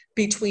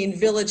between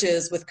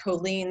villages with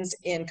colleens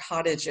in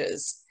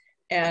cottages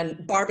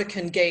and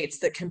barbican gates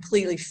that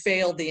completely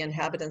failed the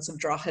inhabitants of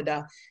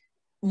Drogheda,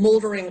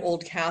 moldering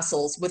old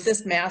castles with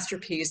this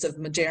masterpiece of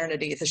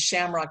modernity, the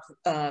Shamrock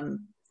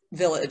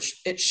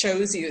Village. It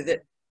shows you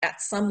that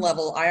at some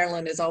level,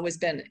 Ireland has always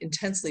been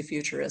intensely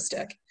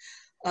futuristic.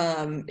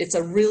 It's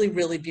a really,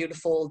 really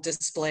beautiful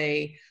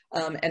display,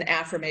 an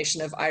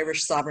affirmation of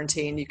Irish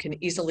sovereignty, and you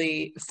can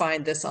easily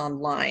find this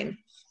online.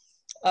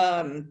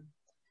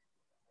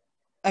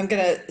 I'm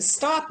going to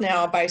stop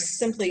now by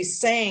simply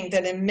saying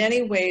that in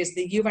many ways,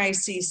 the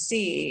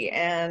UICC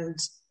and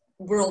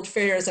World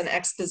Fairs and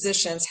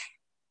expositions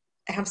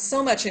have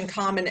so much in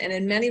common, and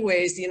in many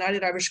ways, the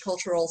United Irish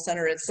Cultural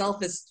Center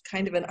itself is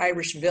kind of an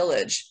Irish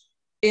village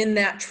in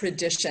that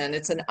tradition.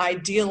 It's an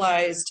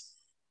idealized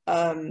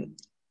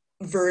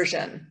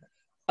version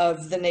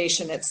of the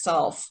nation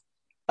itself.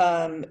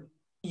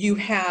 You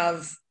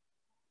have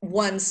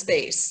one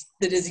space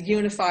that is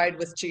unified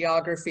with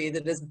geography,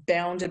 that is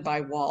bounded by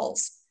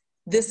walls.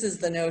 This is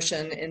the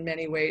notion in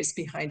many ways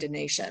behind a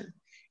nation.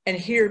 And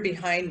here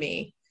behind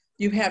me,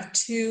 you have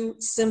two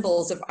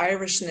symbols of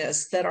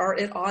Irishness that are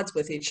at odds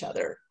with each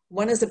other.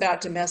 One is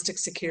about domestic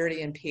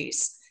security and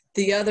peace.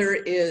 The other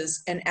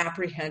is an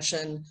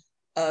apprehension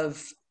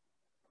of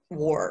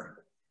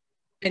war.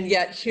 And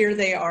yet here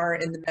they are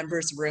in the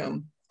members'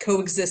 room,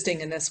 coexisting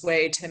in this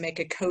way to make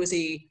a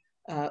cozy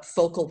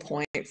focal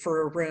point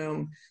for a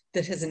room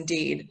that has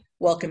indeed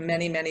welcomed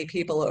many, many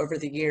people over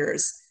the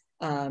years,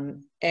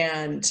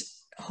 and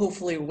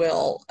hopefully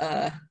will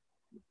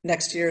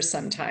next year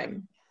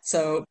sometime.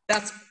 So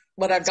that's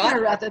what I've got.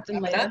 Rather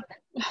than later.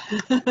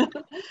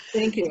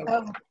 Thank you.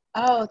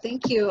 Oh,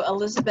 thank you,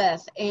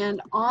 Elizabeth.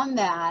 And on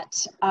that,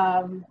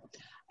 I'm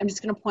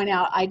just going to point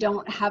out, I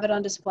don't have it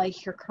on display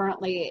here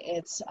currently.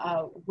 It's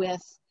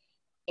with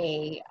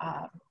a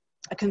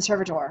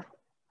conservator.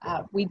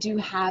 We do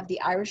have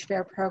the Irish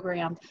Fair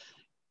program.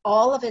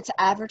 All of its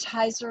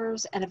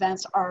advertisers and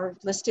events are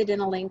listed in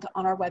a link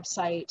on our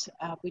website.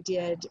 We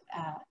did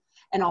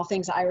an All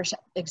Things Irish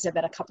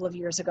exhibit a couple of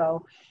years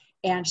ago.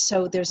 And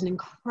so there's an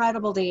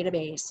incredible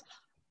database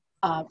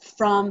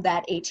from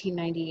that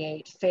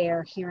 1898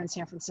 fair here in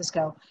San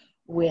Francisco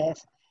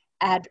with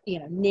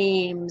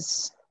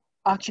names,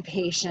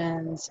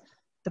 occupations,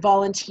 the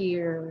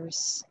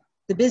volunteers,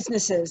 the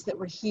businesses that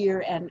were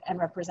here and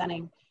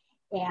representing.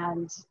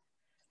 And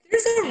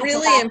there's a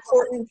really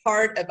important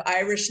part of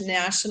Irish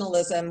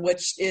nationalism,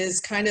 which is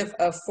kind of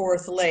a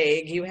fourth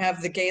leg. You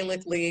have the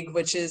Gaelic League,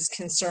 which is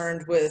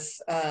concerned with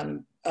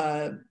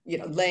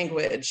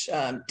language,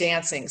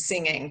 dancing,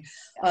 singing.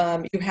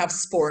 You have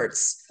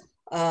sports.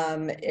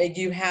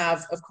 You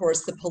have, of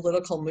course, the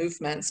political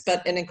movements,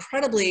 but an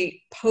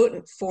incredibly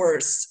potent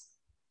force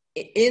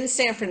in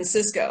San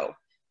Francisco,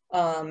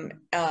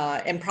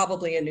 and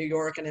probably in New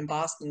York and in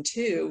Boston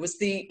too, was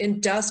the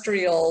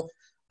industrial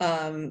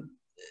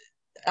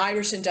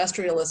Irish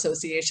Industrial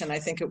Association, I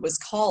think it was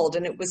called,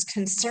 and it was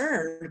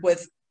concerned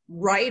with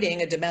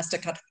righting a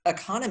domestic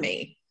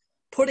economy,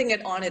 putting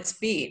it on its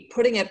feet,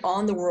 putting it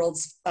on the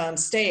world's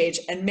stage,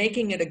 and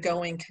making it a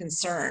going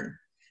concern,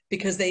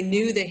 because they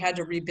knew they had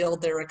to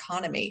rebuild their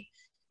economy.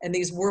 And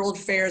these world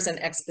fairs and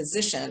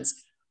expositions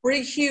were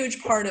a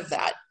huge part of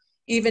that,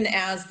 even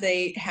as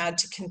they had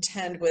to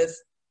contend with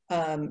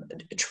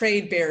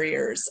trade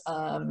barriers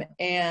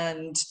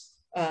and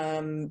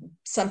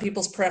some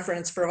people's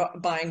preference for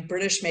buying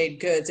British-made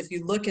goods. If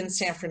you look in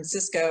San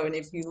Francisco and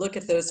if you look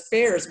at those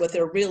fairs, what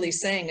they're really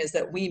saying is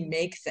that we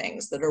make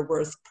things that are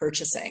worth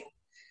purchasing.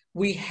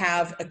 We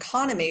have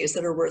economies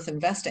that are worth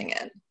investing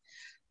in.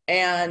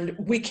 And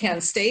we can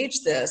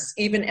stage this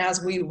even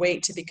as we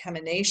wait to become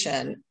a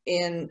nation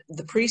in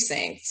the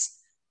precincts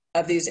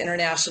of these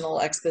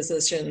international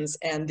expositions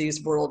and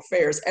these world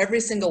fairs. Every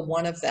single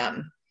one of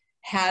them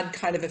had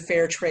kind of a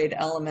fair trade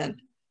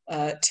element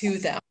to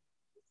them.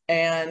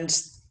 And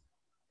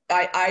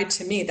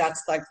to me,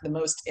 that's like the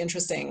most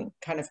interesting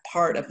kind of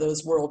part of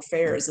those world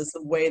fairs, is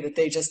the way that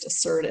they just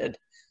asserted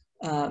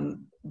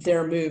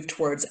their move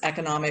towards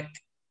economic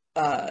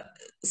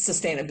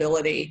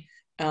sustainability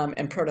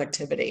and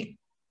productivity.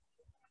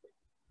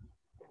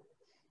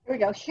 Here we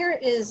go. Here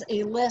is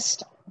a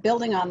list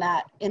building on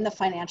that in the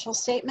financial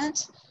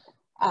statement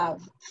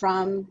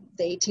from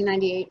the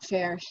 1898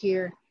 fair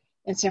here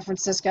in San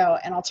Francisco,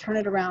 and I'll turn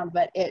it around,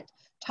 but it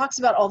talks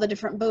about all the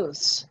different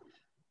booths.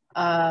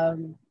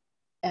 And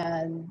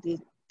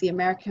the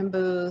American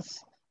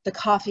booth, the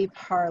coffee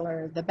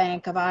parlor, the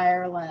Bank of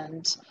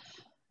Ireland,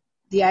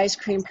 the ice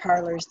cream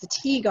parlors, the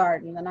tea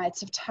garden, the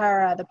Knights of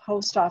Tara, the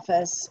post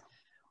office,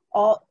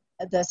 all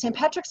the St.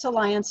 Patrick's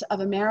Alliance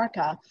of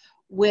America,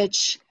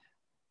 which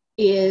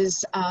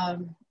is,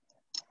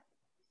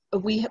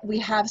 we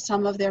have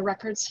some of their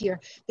records here.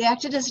 They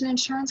acted as an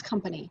insurance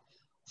company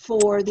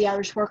for the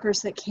Irish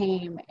workers that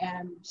came,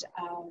 and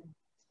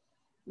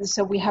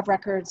so we have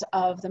records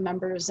of the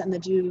members and the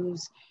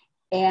dues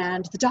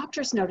and the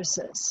doctor's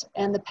notices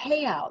and the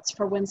payouts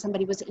for when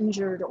somebody was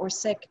injured or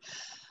sick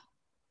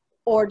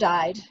or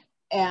died.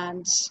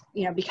 And,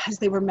 you know, because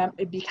they were,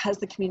 because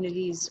the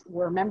communities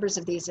were members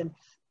of these, and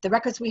the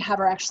records we have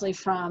are actually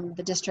from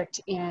the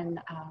district in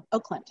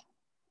Oakland.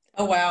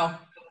 Oh, wow.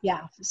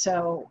 Yeah,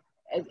 so,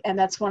 and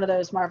that's one of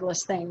those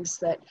marvelous things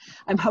that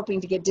I'm hoping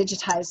to get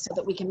digitized so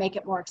that we can make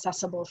it more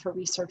accessible for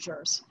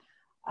researchers.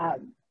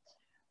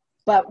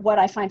 But what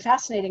I find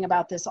fascinating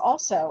about this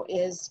also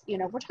is, you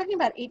know, we're talking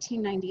about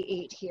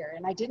 1898 here,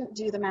 and I didn't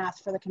do the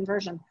math for the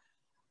conversion,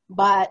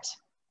 but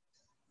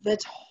the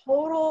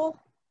total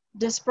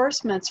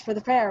disbursements for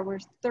the fair were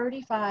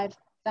 $35,000.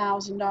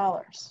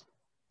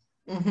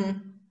 Mm-hmm.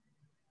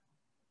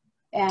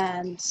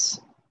 And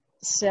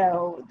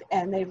so,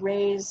 and they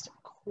raised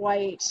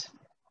quite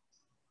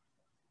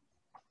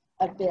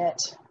a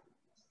bit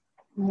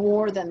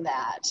more than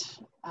that.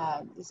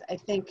 I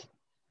think,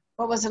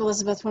 what was it,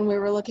 Elizabeth, when we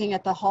were looking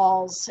at the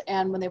halls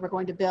and when they were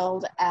going to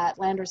build at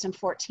Landers and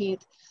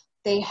 14th,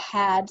 they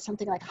had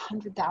something like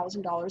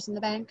 $100,000 in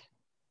the bank?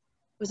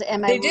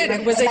 They did.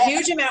 It was a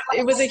huge amount.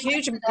 It was a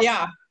huge,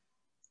 yeah.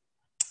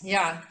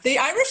 Yeah. The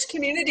Irish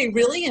community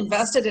really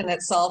invested in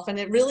itself, and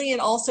it really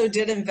also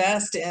did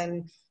invest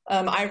in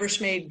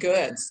Irish-made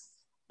goods.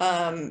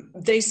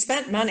 They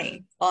spent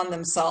money on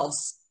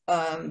themselves.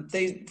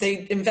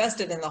 They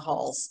invested in the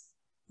halls.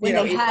 When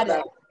they had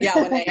it. Yeah,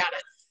 when they had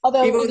it.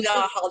 Although even though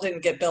the hall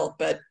didn't get built,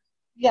 but.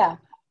 Yeah,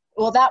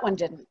 well, that one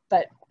didn't,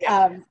 but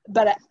yeah.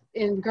 But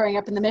in growing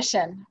up in the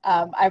Mission,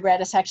 I read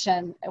a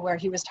section where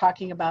he was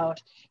talking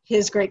about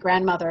his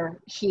great-grandmother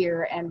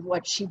here and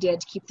what she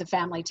did to keep the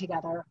family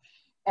together,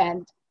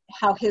 and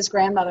how his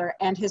grandmother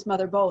and his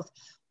mother both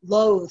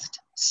loathed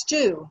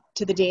stew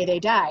to the day they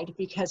died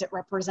because it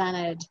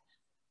represented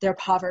their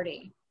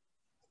poverty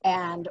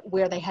and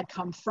where they had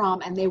come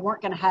from, and they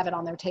weren't going to have it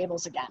on their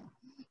tables again.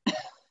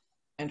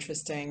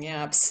 Interesting,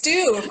 yeah.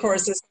 Stew, of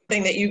course, is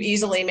something that you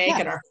easily make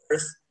in a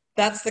hearth.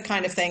 That's the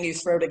kind of thing you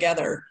throw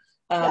together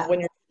when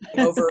you're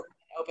over an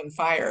open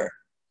fire.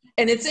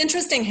 And it's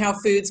interesting how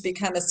foods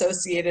become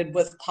associated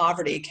with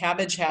poverty.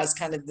 Cabbage has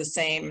kind of the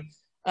same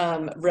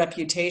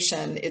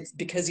reputation. It's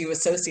because you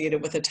associate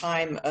it with a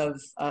time of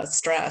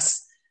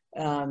stress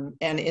and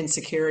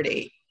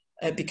insecurity.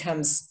 It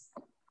becomes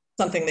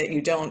something that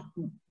you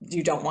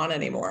don't want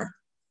anymore.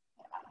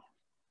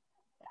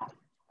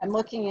 I'm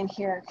looking in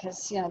here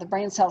because, you know, the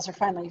brain cells are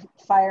finally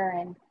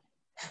firing,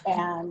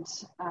 and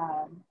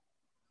I'm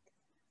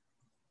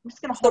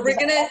just going to hold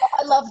this.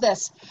 I love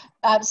this.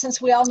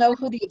 Since we all know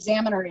who the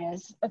examiner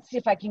is, let's see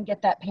if I can get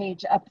that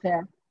page up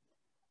there.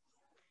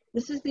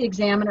 This is the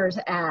examiner's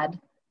ad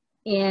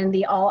in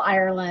the All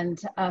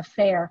Ireland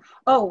Fair.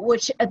 Oh,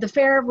 which the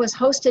fair was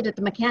hosted at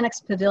the Mechanics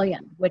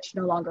Pavilion, which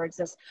no longer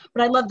exists.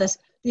 But I love this.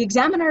 The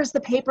Examiner is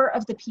the paper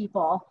of the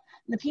people.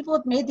 The people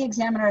have made the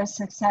Examiner a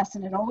success,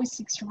 and it always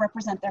seeks to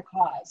represent their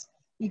cause.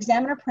 The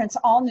Examiner prints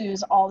all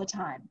news all the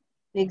time.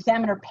 The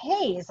Examiner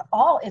pays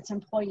all its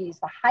employees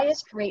the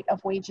highest rate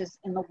of wages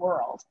in the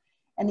world.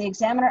 and the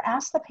examiner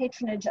asks the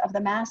patronage of the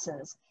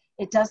masses.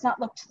 It does not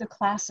look to the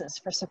classes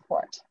for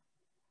support.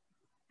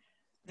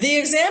 The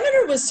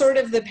Examiner was sort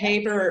of the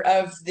paper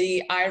of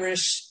the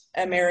Irish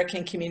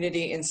American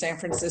community in San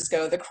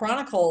Francisco. The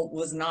Chronicle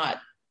was not.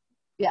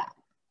 Yeah.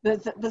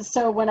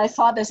 So when I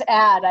saw this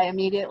ad, I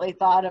immediately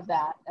thought of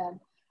that. And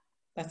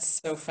that's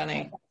so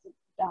funny.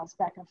 Bounce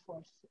back and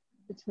forth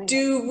between.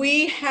 Do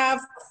we have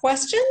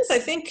questions? I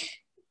think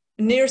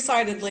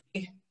nearsightedly.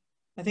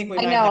 I think we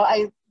might. I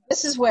know.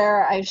 This is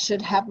where I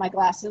should have my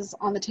glasses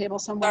on the table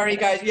somewhere. Sorry,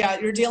 guys. Yeah,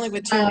 you're dealing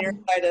with two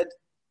nearsighted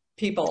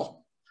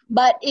people.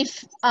 But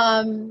if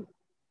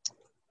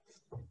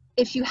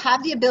you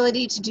have the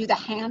ability to do the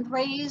hand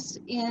raise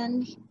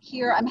in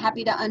here, I'm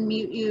happy to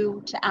unmute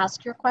you to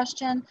ask your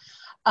question.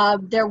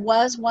 There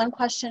was one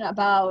question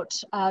about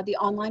the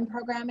online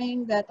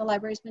programming that the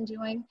library's been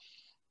doing.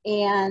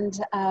 And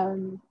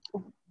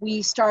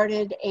we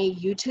started a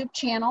YouTube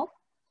channel,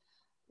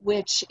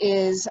 which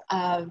is,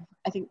 I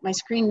think my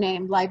screen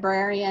name,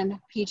 Librarian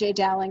PJ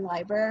Dowling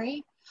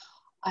Library.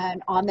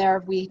 And on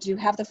there, we do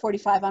have the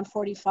 45 on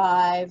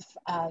 45,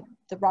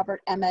 the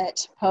Robert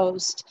Emmett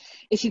post.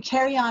 If you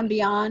carry on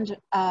beyond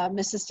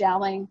Mrs.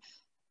 Dowling,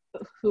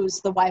 who's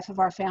the wife of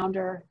our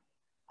founder,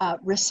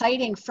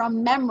 reciting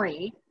from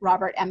memory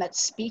Robert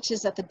Emmett's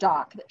speeches at the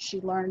dock that she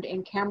learned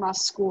in Camross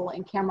School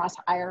in Camross,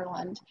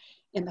 Ireland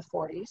in the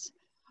 40s.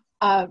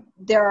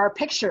 There are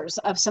pictures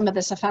of some of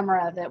this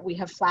ephemera that we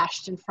have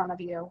flashed in front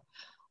of you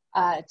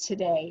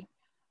today.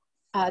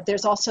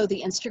 There's also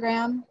the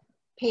Instagram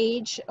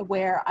page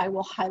where I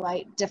will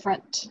highlight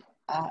different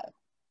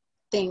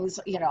things.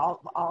 You know,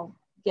 I'll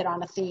get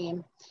on a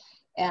theme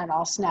and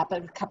I'll snap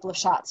a couple of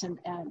shots and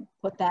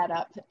put that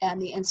up.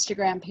 And the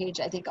Instagram page,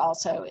 I think,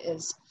 also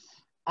is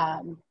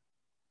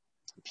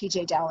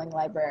PJ Dowling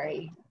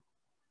Library.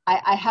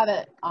 I have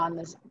it on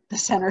the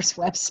center's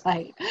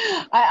website.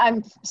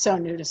 I'm so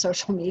new to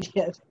social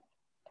media.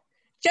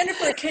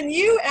 Jennifer, can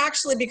you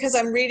actually, because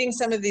I'm reading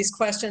some of these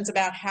questions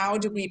about how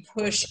do we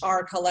push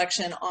our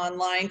collection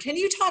online, can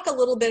you talk a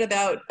little bit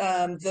about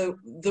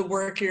the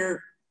work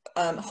you're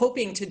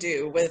hoping to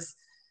do with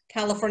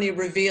California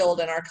Revealed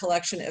and our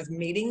collection of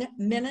meeting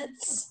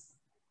minutes?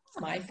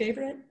 My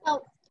favorite.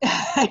 Well,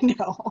 I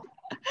know.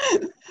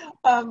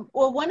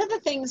 Well, one of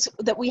the things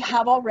that we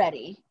have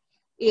already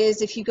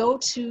is if you go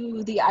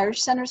to the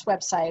Irish Center's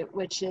website,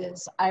 which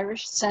is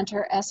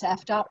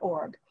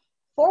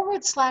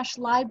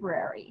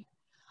irishcentersf.org/library,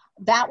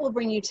 that will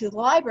bring you to the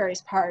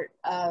libraries part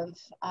of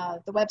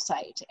the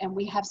website. And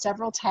we have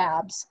several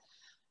tabs,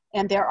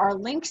 and there are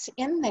links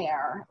in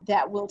there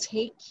that will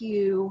take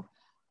you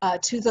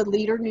to the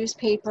Leader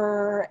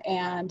newspaper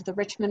and the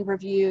Richmond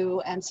Review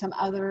and some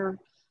other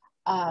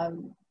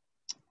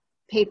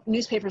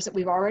newspapers that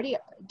we've already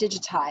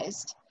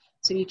digitized,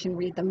 so you can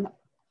read them.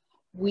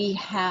 We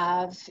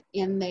have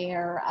in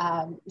there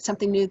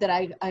something new that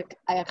I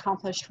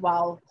accomplished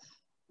while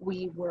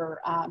we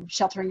were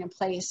sheltering in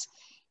place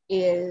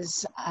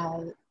is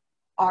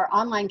our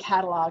online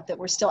catalog that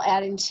we're still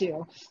adding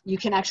to. You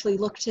can actually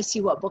look to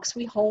see what books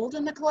we hold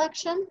in the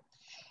collection.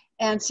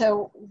 And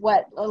so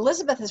what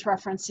Elizabeth is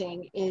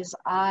referencing is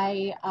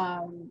I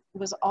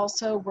was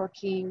also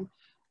working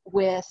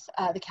with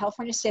the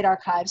California State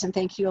Archives, and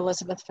thank you,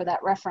 Elizabeth, for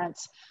that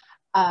reference.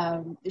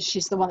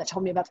 She's the one that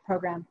told me about the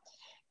program.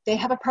 They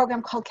have a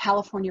program called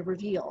California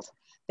Revealed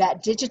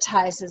that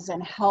digitizes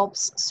and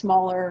helps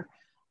smaller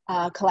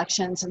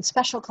collections and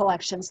special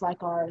collections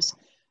like ours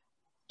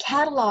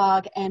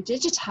catalog and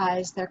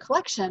digitize their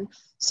collection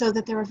so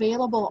that they're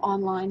available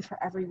online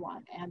for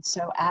everyone. And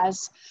so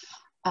as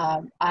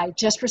I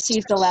just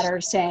received a letter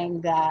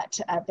saying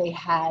that they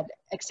had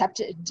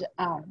accepted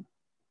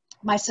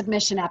my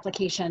submission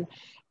application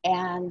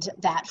and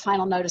that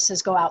final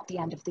notices go out the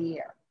end of the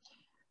year.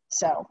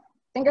 So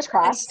fingers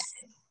crossed.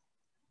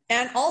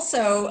 And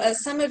also,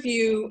 some of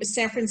you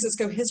San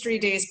Francisco History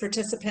Days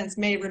participants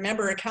may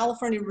remember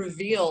California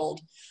Revealed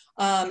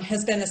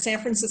has been a San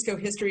Francisco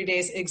History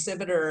Days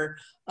exhibitor,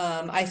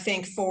 I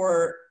think,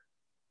 for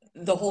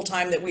the whole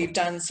time that we've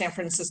done San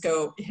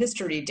Francisco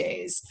History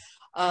Days.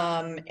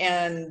 That's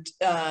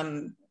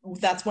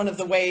one of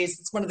the ways,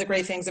 it's one of the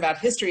great things about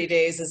History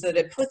Days is that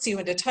it puts you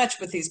into touch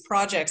with these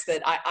projects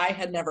that I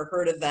had never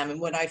heard of them. And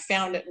when I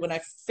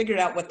figured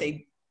out what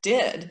they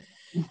did,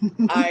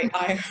 I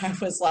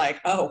was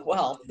like, oh,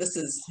 well, this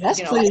is, yes,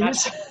 you know,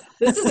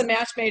 this is a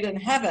match made in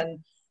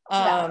heaven.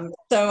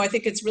 So I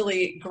think it's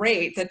really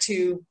great that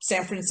two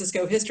San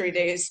Francisco History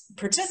Days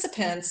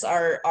participants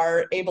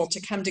are able to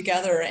come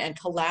together and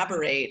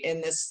collaborate in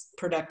this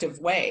productive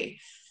way.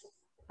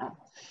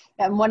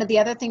 And one of the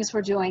other things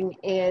we're doing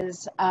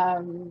is,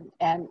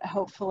 and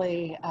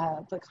hopefully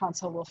the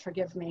consul will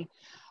forgive me,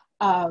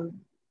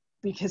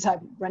 because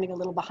I'm running a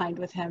little behind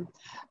with him,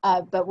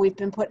 but we've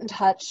been put in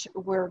touch.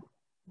 We're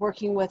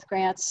working with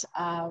grants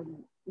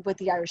with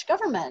the Irish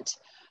government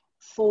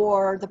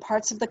for the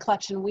parts of the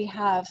collection. We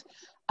have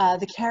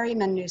the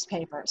Kerryman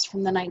newspapers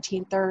from the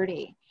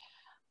 1930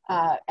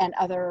 and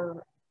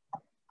other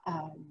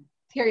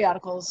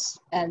periodicals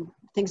and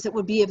things that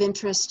would be of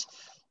interest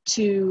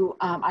to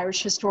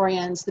Irish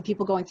historians, the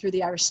people going through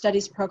the Irish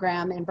Studies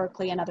program in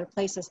Berkeley and other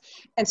places.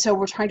 And so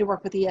we're trying to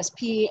work with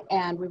ESP,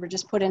 and we were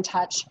just put in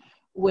touch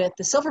with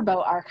the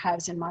Silverbow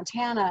Archives in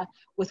Montana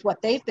with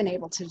what they've been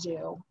able to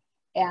do,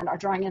 and are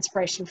drawing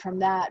inspiration from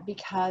that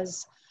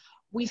because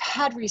we've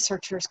had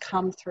researchers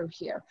come through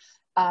here.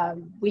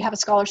 We have a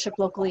scholarship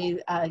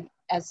locally,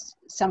 as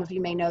some of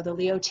you may know, the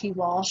Leo T.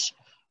 Walsh,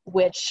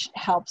 which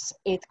helps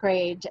 8th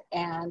grade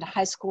and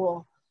high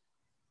school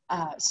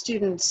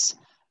students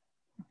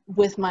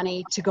with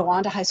money to go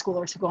on to high school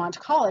or to go on to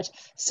college.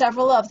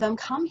 Several of them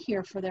come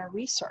here for their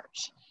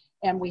research,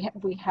 and we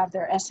have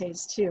their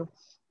essays too.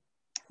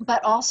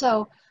 But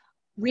also,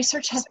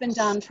 research has been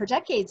done for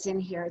decades in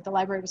here. The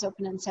library was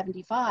opened in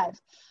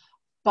 '75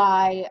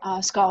 by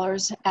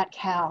scholars at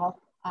Cal.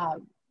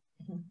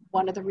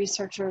 One of the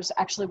researchers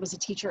actually was a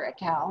teacher at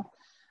Cal.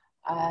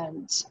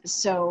 And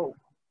so,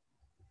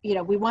 you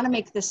know, we want to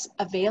make this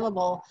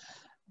available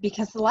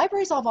because the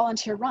library is all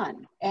volunteer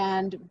run.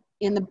 And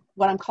in the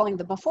what I'm calling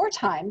the before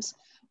times,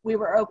 we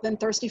were open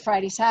Thursday,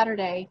 Friday,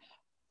 Saturday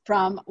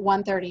from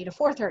 1:30 to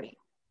 4:30.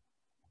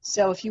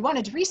 So if you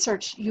wanted to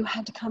research, you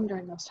had to come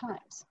during those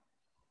times.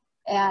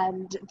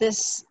 And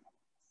this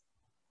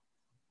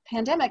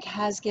pandemic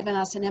has given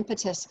us an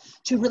impetus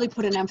to really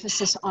put an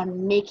emphasis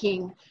on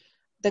making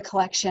the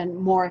collection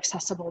more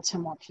accessible to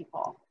more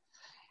people.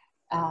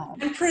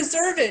 And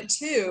preserve it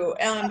too.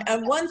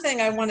 And one thing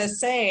I want to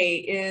say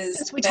is,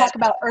 since we talk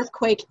about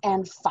earthquake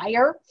and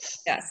fire.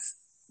 Yes,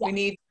 yeah. We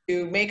need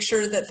to make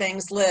sure that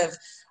things live.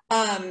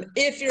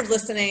 If you're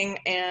listening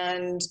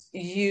and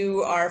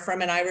you are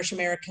from an Irish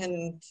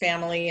American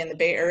family in the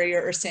Bay Area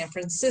or San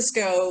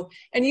Francisco,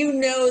 and you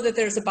know that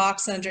there's a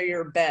box under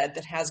your bed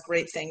that has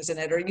great things in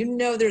it, or you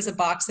know there's a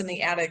box in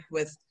the attic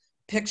with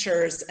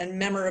pictures and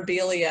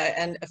memorabilia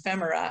and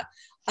ephemera,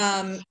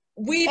 I'm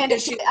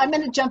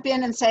going to jump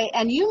in and say,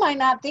 and you might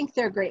not think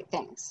they're great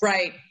things.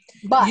 Right.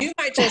 But you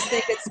might just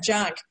think it's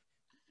junk.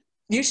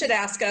 You should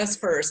ask us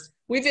first.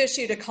 We've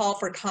issued a call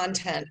for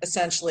content,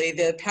 essentially.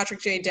 The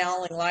Patrick J.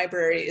 Dowling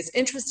Library is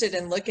interested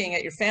in looking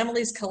at your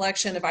family's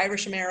collection of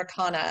Irish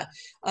Americana.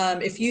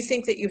 If you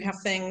think that you have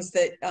things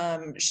that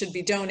should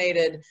be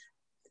donated,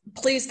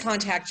 please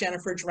contact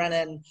Jennifer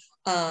Drennan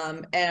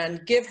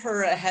and give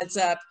her a heads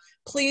up.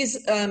 Please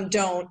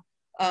don't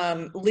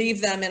leave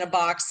them in a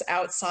box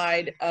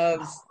outside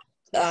of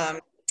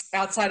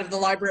the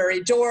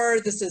library door.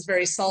 This is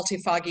very salty,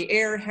 foggy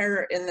air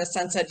here in the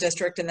Sunset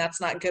District, and that's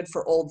not good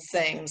for old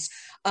things.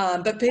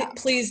 But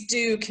please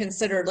do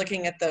consider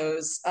looking at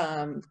those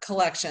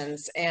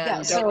collections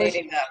and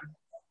donating them.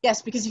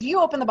 Yes, because if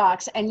you open the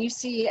box and you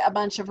see a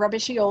bunch of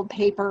rubbishy old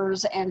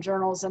papers and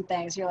journals and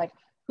things, you're like,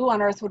 who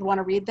on earth would want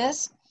to read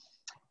this?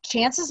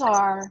 Chances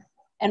are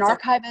an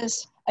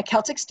archivist, a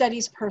Celtic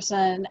studies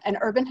person, an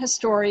urban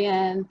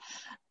historian,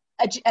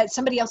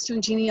 somebody else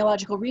doing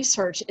genealogical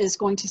research is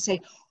going to say,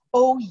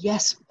 oh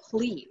yes,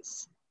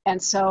 please.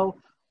 And so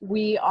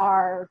we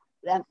are,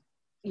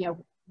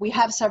 we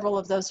have several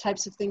of those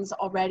types of things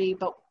already,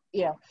 but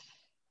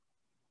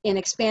in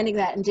expanding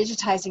that and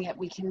digitizing it,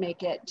 we can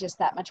make it just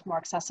that much more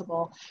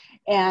accessible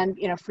and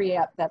free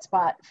up that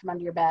spot from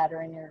under your bed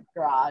or in your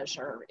garage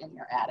or in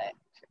your attic.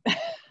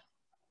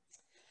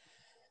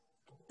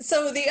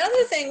 So the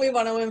other thing we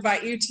want to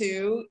invite you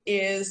to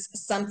is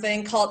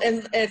something called,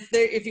 and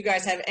if you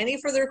guys have any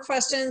further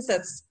questions,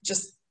 that's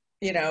just,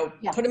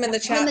 put them in the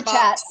chat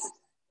box.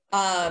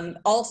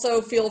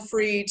 Also feel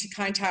free to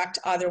contact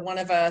either one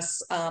of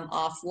us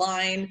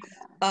offline.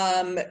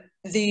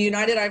 The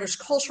United Irish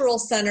Cultural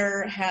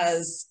Center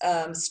has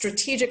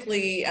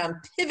strategically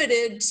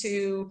pivoted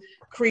to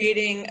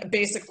creating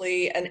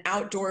basically an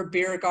outdoor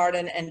beer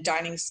garden and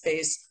dining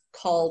space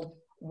called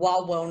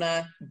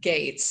Wawona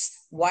Gates.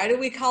 Why do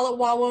we call it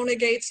Wawona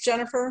Gates,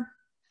 Jennifer?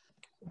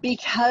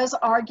 Because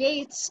our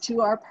gates to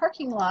our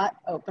parking lot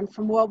open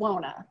from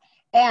Wawona.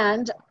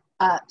 And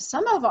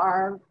some of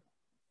our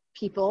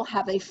people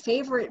have a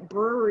favorite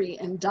brewery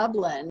in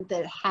Dublin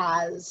that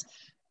has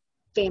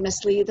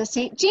famously the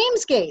St.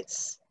 James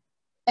gates.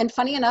 And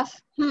funny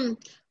enough,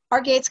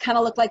 our gates kind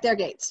of look like their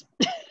gates.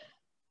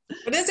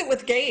 What is it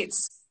with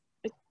gates?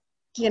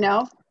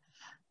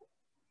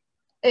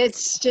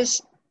 It's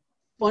just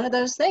one of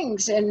those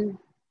things. And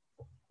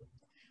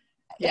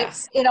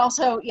yes, it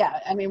also,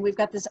 we've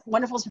got this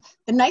wonderful,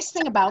 the nice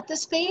thing about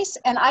this space,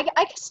 and I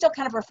still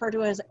kind of refer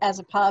to it as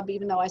a pub,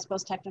 even though I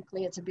suppose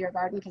technically it's a beer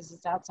garden because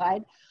it's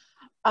outside.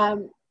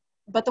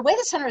 But the way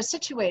the center is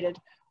situated,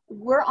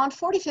 we're on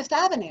 45th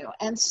Avenue.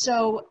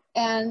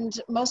 And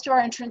most of our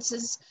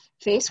entrances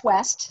face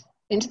west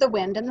into the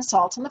wind and the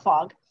salt and the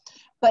fog.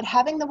 But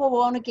having the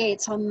Wawona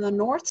Gates on the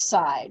north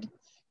side,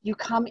 you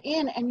come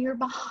in and you're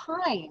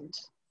behind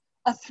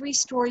a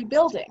 3-story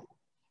building.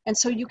 And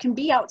so you can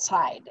be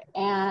outside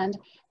and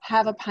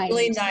have a pint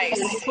really nice.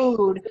 And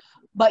food,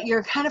 but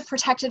you're kind of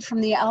protected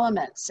from the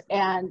elements.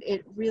 And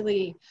it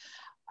really,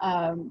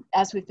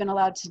 as we've been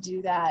allowed to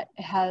do that,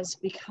 has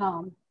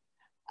become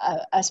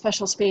a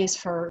special space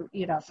for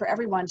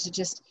everyone to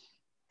just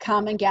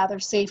come and gather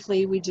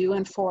safely. We do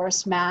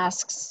enforce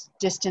masks,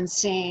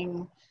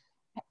 distancing,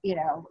 you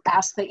know,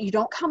 ask that you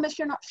don't come if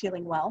you're not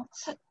feeling well.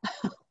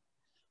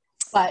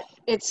 But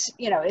it's,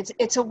 you know,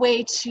 it's a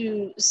way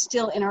to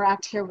still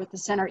interact here with the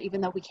center,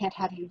 even though we can't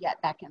have you yet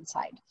back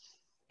inside.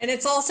 And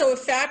it's also a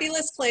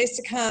fabulous place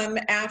to come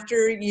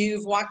after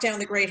you've walked down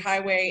the Great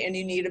Highway and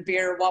you need a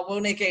beer, while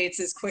Wona Gates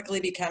is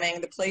quickly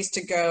becoming the place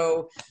to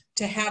go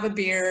to have a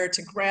beer,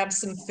 to grab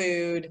some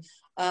food.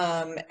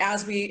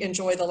 As we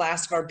enjoy the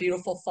last of our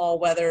beautiful fall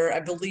weather. I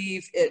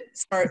believe it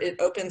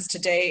opens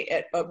today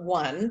at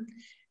 1.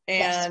 And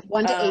yes,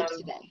 1 to 8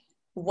 today.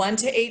 1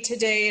 to 8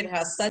 today. It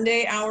has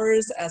Sunday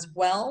hours as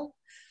well.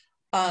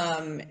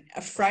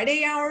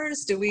 Friday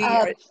hours, do we?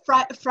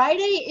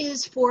 Friday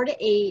is 4 to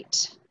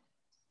 8.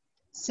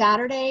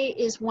 Saturday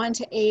is 1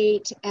 to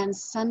 8, and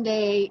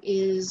Sunday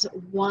is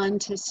 1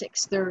 to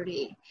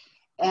 6:30.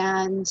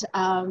 And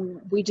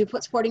we do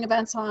put sporting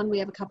events on. We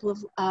have a couple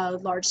of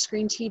large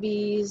screen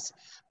TVs.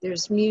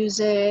 There's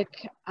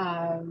music.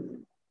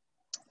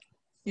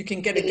 You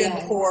can get a good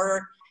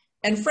pour.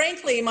 And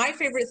frankly, my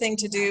favorite thing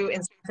to do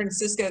in San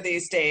Francisco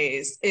these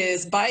days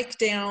is bike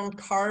down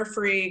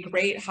car-free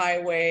Great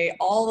Highway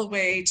all the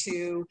way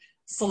to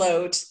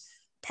Sloat,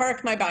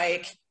 park my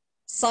bike,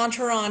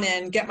 saunter on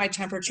in, get my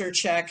temperature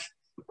check,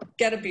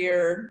 get a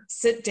beer,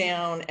 sit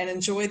down, and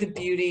enjoy the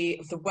beauty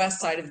of the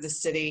west side of the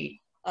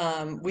city.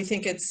 I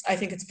think it's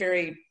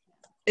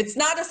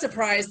not a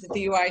surprise that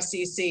the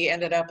UICC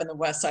ended up in the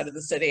west side of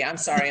the city. I'm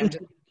sorry, I'm just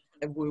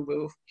kind of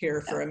woo-woo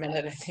here for a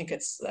minute. I think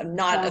it's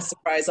not a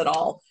surprise at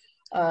all.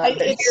 Well,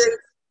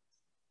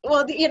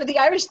 you know, the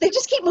Irish, they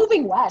just keep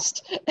moving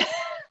west.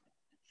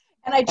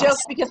 And I joke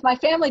because my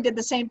family did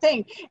the same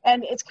thing.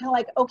 And it's kind of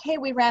like, okay,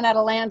 we ran out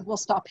of land, we'll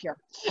stop here.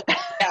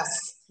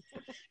 Yes.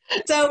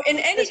 So in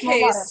any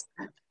case,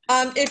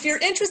 if you're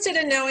interested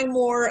in knowing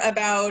more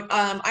about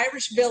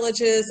Irish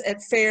villages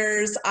at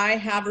fairs, I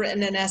have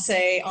written an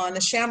essay on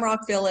the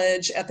Shamrock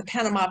Village at the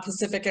Panama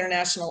Pacific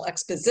International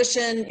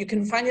Exposition. You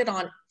can find it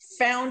on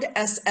Found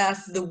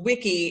SF, the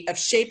wiki of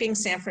Shaping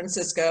San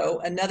Francisco,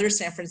 another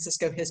San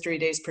Francisco History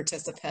Days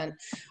participant.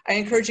 I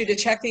encourage you to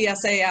check the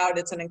essay out.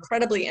 It's an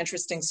incredibly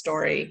interesting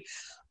story.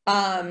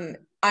 I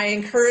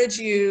encourage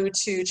you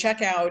to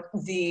check out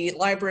the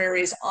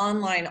library's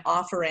online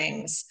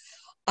offerings.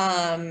 We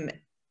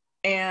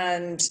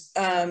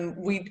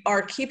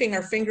are keeping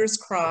our fingers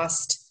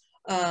crossed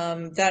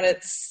that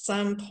at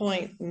some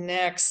point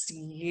next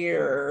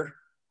year,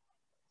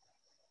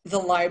 the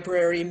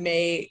library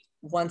may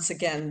once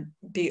again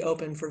be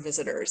open for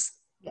visitors.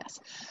 Yes.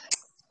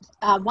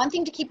 One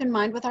thing to keep in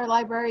mind with our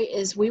library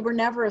is we were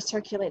never a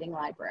circulating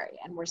library,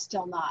 and we're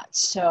still not.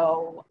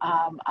 So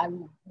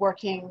I'm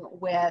working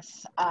with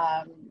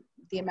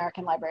the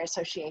American Library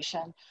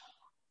Association,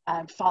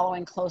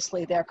 following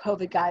closely their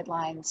COVID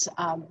guidelines,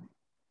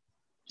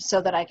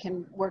 so that I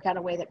can work out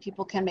a way that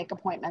people can make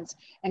appointments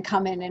and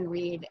come in and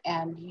read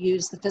and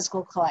use the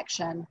physical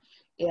collection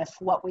if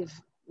what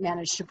we've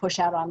managed to push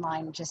out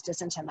online just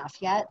isn't enough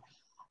yet.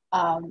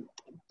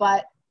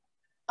 But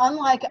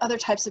unlike other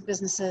types of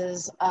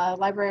businesses,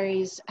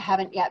 libraries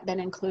haven't yet been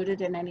included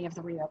in any of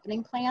the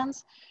reopening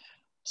plans.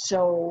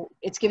 So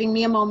it's giving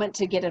me a moment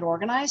to get it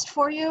organized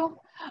for you.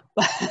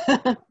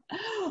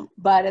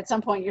 But at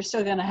some point, you're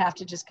still going to have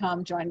to just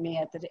come join me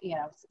at the, you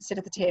know, sit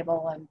at the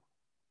table and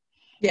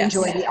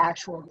enjoy the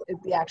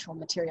actual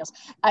materials.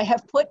 I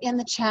have put in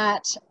the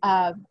chat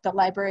the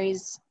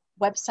library's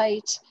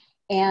website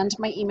and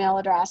my email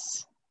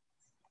address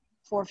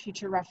for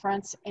future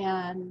reference.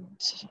 And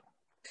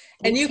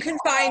you can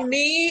find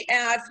me,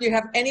 if you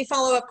have any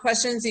follow-up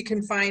questions, you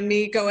can find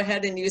me. Go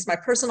ahead and use my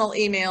personal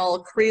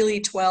email,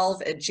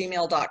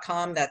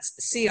 creely12@gmail.com.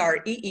 That's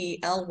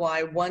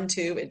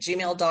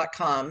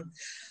CREELY12@gmail.com.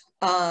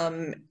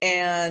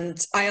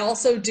 And I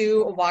also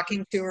do a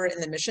walking tour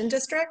in the Mission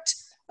District,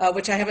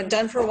 which I haven't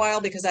done for a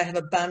while because I have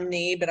a bum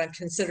knee, but I'm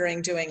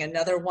considering doing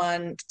another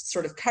one.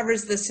 Sort of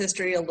covers this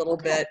history a little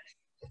bit.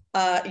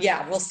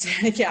 Yeah, we'll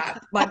see. Yeah,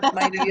 my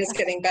knee is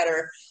getting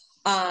better.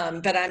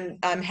 But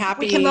I'm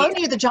happy. We can loan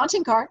you the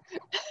jaunting car.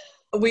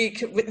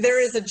 There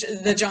is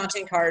the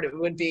jaunting card. It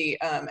would be,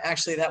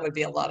 actually, that would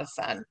be a lot of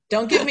fun.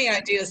 Don't give me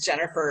ideas,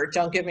 Jennifer.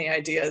 Don't give me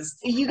ideas.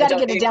 You got to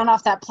get it down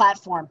off that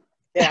platform.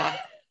 Yeah.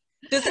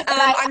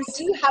 I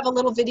do have a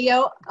little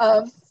video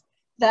of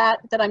that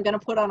I'm going to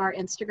put on our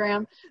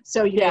Instagram.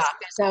 So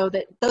so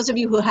that those of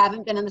you who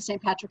haven't been in the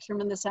St. Patrick's Room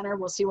in the center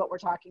will see what we're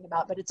talking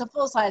about. But it's a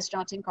full-size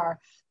jaunting car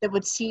that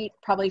would seat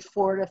probably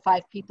 4 to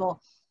 5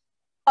 people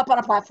up on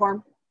a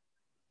platform,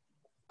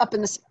 up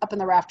in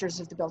the rafters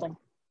of the building.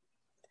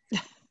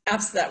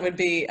 That would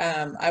be,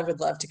 I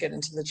would love to get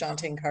into the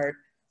jaunting cart.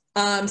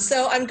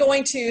 So I'm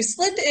going to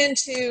slip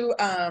into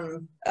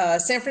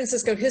San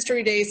Francisco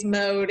History Days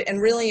mode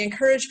and really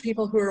encourage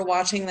people who are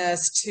watching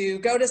this to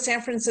go to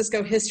San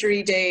Francisco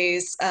History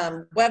Days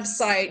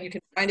website. You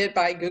can find it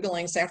by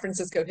Googling San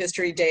Francisco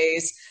History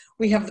Days.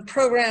 We have the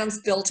programs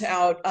built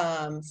out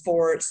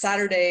for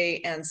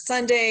Saturday and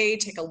Sunday.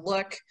 Take a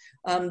look.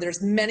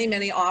 There's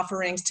many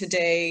offerings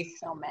today.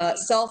 So many.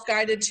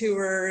 Self-guided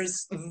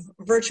tours,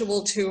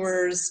 virtual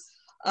tours.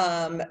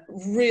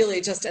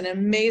 Really just an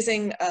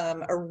amazing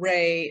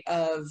array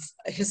of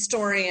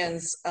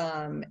historians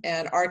and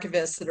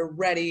archivists that are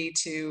ready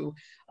to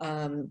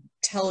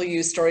tell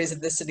you stories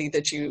of the city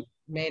that you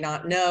may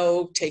not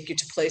know, take you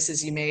to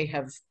places you may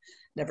have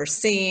never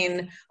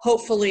seen.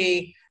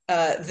 Hopefully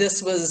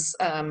this was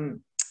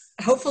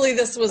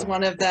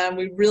one of them.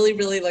 We really,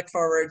 really look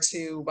forward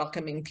to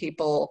welcoming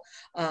people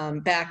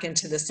back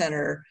into the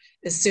center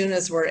as soon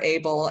as we're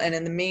able. And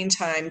in the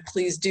meantime,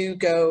 please do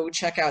go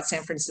check out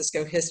San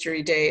Francisco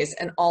History Days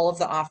and all of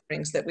the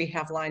offerings that we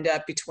have lined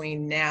up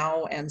between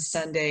now and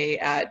Sunday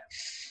at,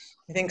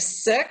 I think,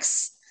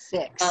 6.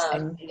 Yeah.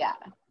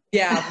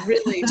 Yeah,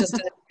 really just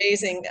an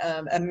amazing,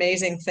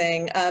 amazing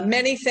thing.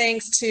 Many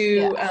thanks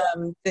to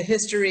the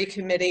History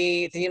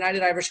Committee, the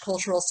United Irish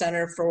Cultural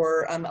Center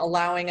for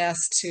allowing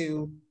us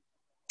to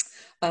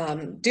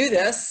do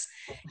this.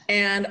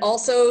 And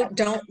also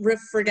don't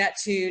forget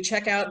to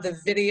check out the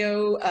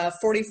video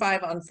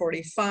 45 on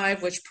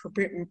 45, which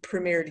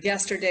premiered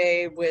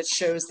yesterday, which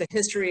shows the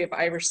history of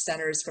Irish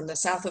centers from the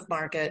south of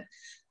Market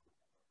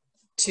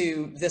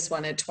to this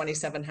one at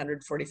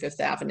 2700 45th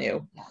Avenue.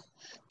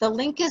 The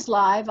link is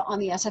live on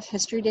the SF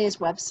History Days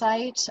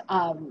website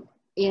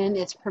in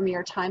its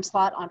premiere time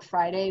slot on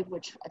Friday,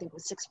 which I think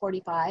was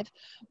 6:45,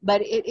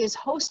 but it is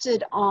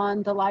hosted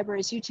on the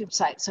library's YouTube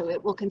site, so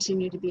it will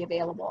continue to be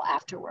available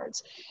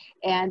afterwards.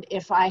 And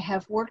if I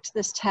have worked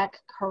this tech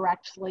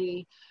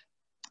correctly,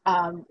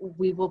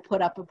 we will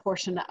put up a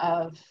portion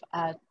of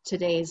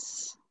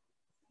today's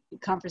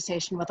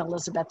conversation with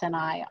Elizabeth and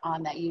I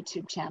on that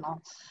YouTube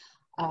channel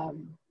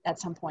at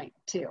some point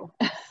too.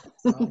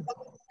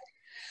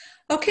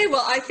 Okay,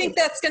 well, I think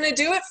that's going to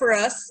do it for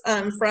us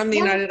from the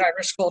United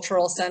Irish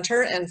Cultural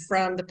Center and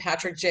from the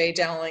Patrick J.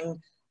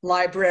 Dowling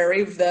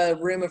Library, the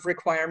Room of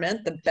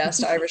Requirement, the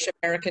best Irish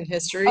American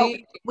history. Oh,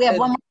 we have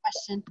one more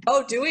question.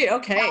 Oh, do we?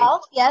 Okay.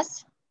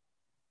 Yes.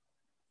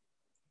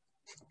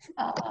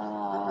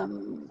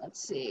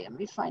 Let's see, let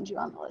me find you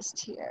on the list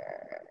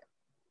here.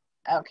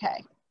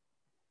 Okay.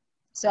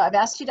 So I've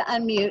asked you to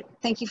unmute.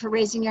 Thank you for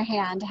raising your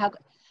hand.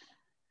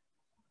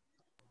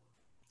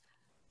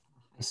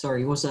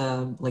 Sorry, it was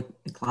like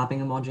a clapping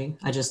emoji.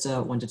 I just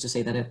wanted to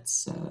say that it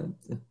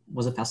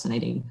was a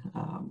fascinating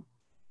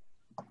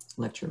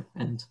lecture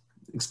and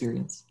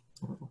experience.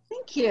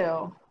 Thank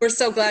you. We're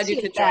so glad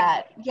you could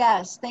join.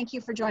 Yes, thank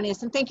you for joining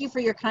us, and thank you for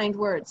your kind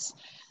words.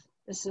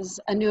 This is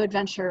a new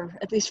adventure,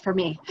 at least for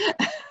me.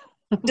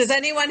 Does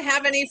anyone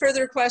have any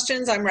further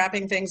questions? I'm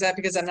wrapping things up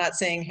because I'm not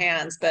seeing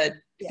hands, but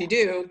if you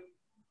do,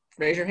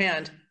 raise your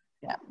hand.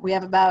 Yeah, we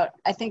have about,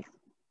 I think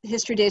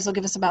History Days will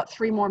give us about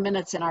 3 more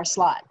minutes in our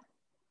slot.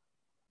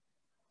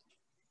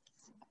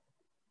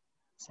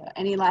 So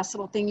any last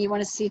little thing you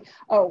want to see?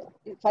 Oh,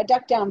 if I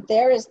duck down,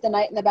 there is the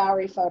Night in the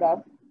Bowery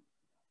photo.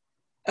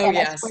 Oh, and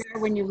yes. I swear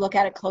when you look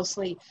at it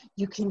closely,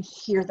 you can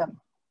hear them.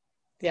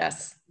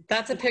 Yes,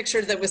 that's a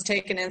picture that was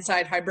taken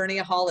inside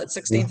Hibernia Hall at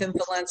 16th and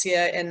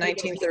Valencia in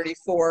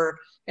 1934.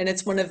 And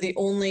it's one of the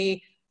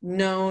only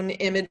known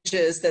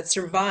images that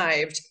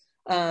survived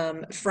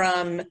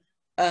from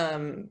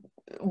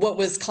what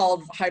was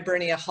called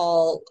Hibernia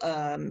Hall,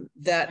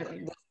 that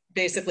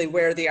basically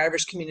where the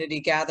Irish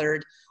community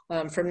gathered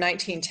from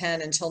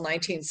 1910 until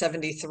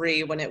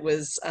 1973 when it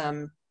was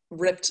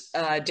ripped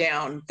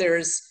down.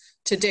 There's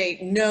to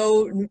date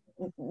no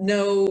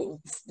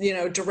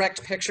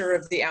direct picture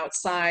of the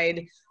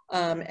outside,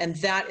 and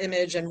that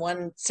image and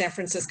one San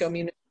Francisco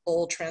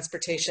Municipal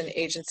Transportation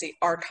Agency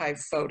archive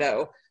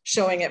photo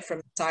showing it from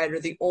the side are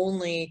the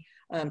only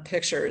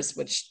pictures,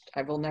 which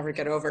I will never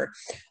get over.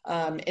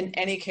 In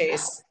any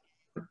case,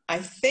 I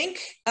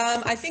think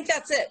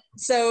that's it.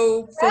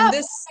 So from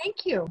this,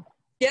 thank you.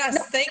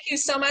 Yes, thank you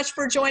so much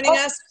for joining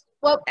us.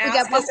 Well, we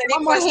got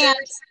one more hand.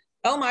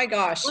 Oh my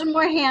gosh. One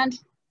more hand.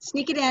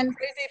 Sneak it in.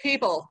 Crazy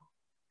people.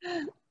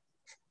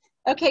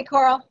 Okay,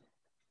 Coral.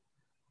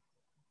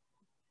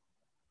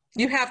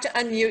 You have to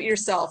unmute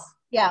yourself.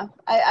 Yeah,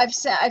 I've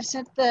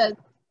sent the,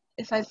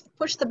 if I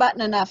push the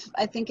button enough,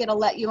 I think it'll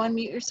let you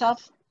unmute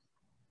yourself.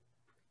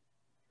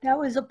 That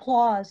was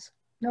applause.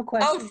 No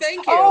question. Oh,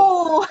 thank you.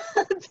 Oh,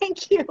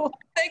 thank you.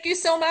 Thank you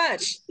so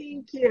much.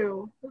 Thank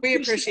you. We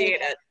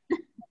appreciate it.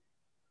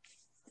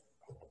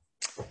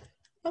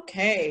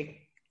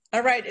 Okay.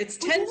 All right. It's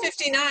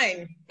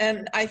 10:59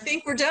 and I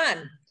think we're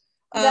done.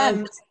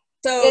 So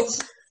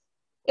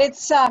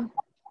it's a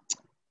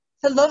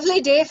lovely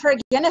day for a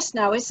Guinness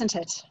now, isn't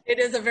it? It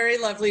is a very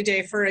lovely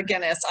day for a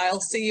Guinness. I'll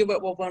see you at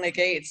Wawona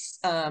Gates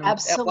at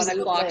 1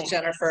 o'clock,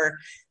 Jennifer.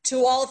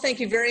 To all, thank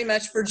you very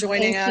much for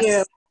joining us. Thank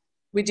you.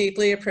 We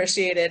deeply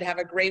appreciate it. Have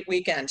a great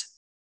weekend.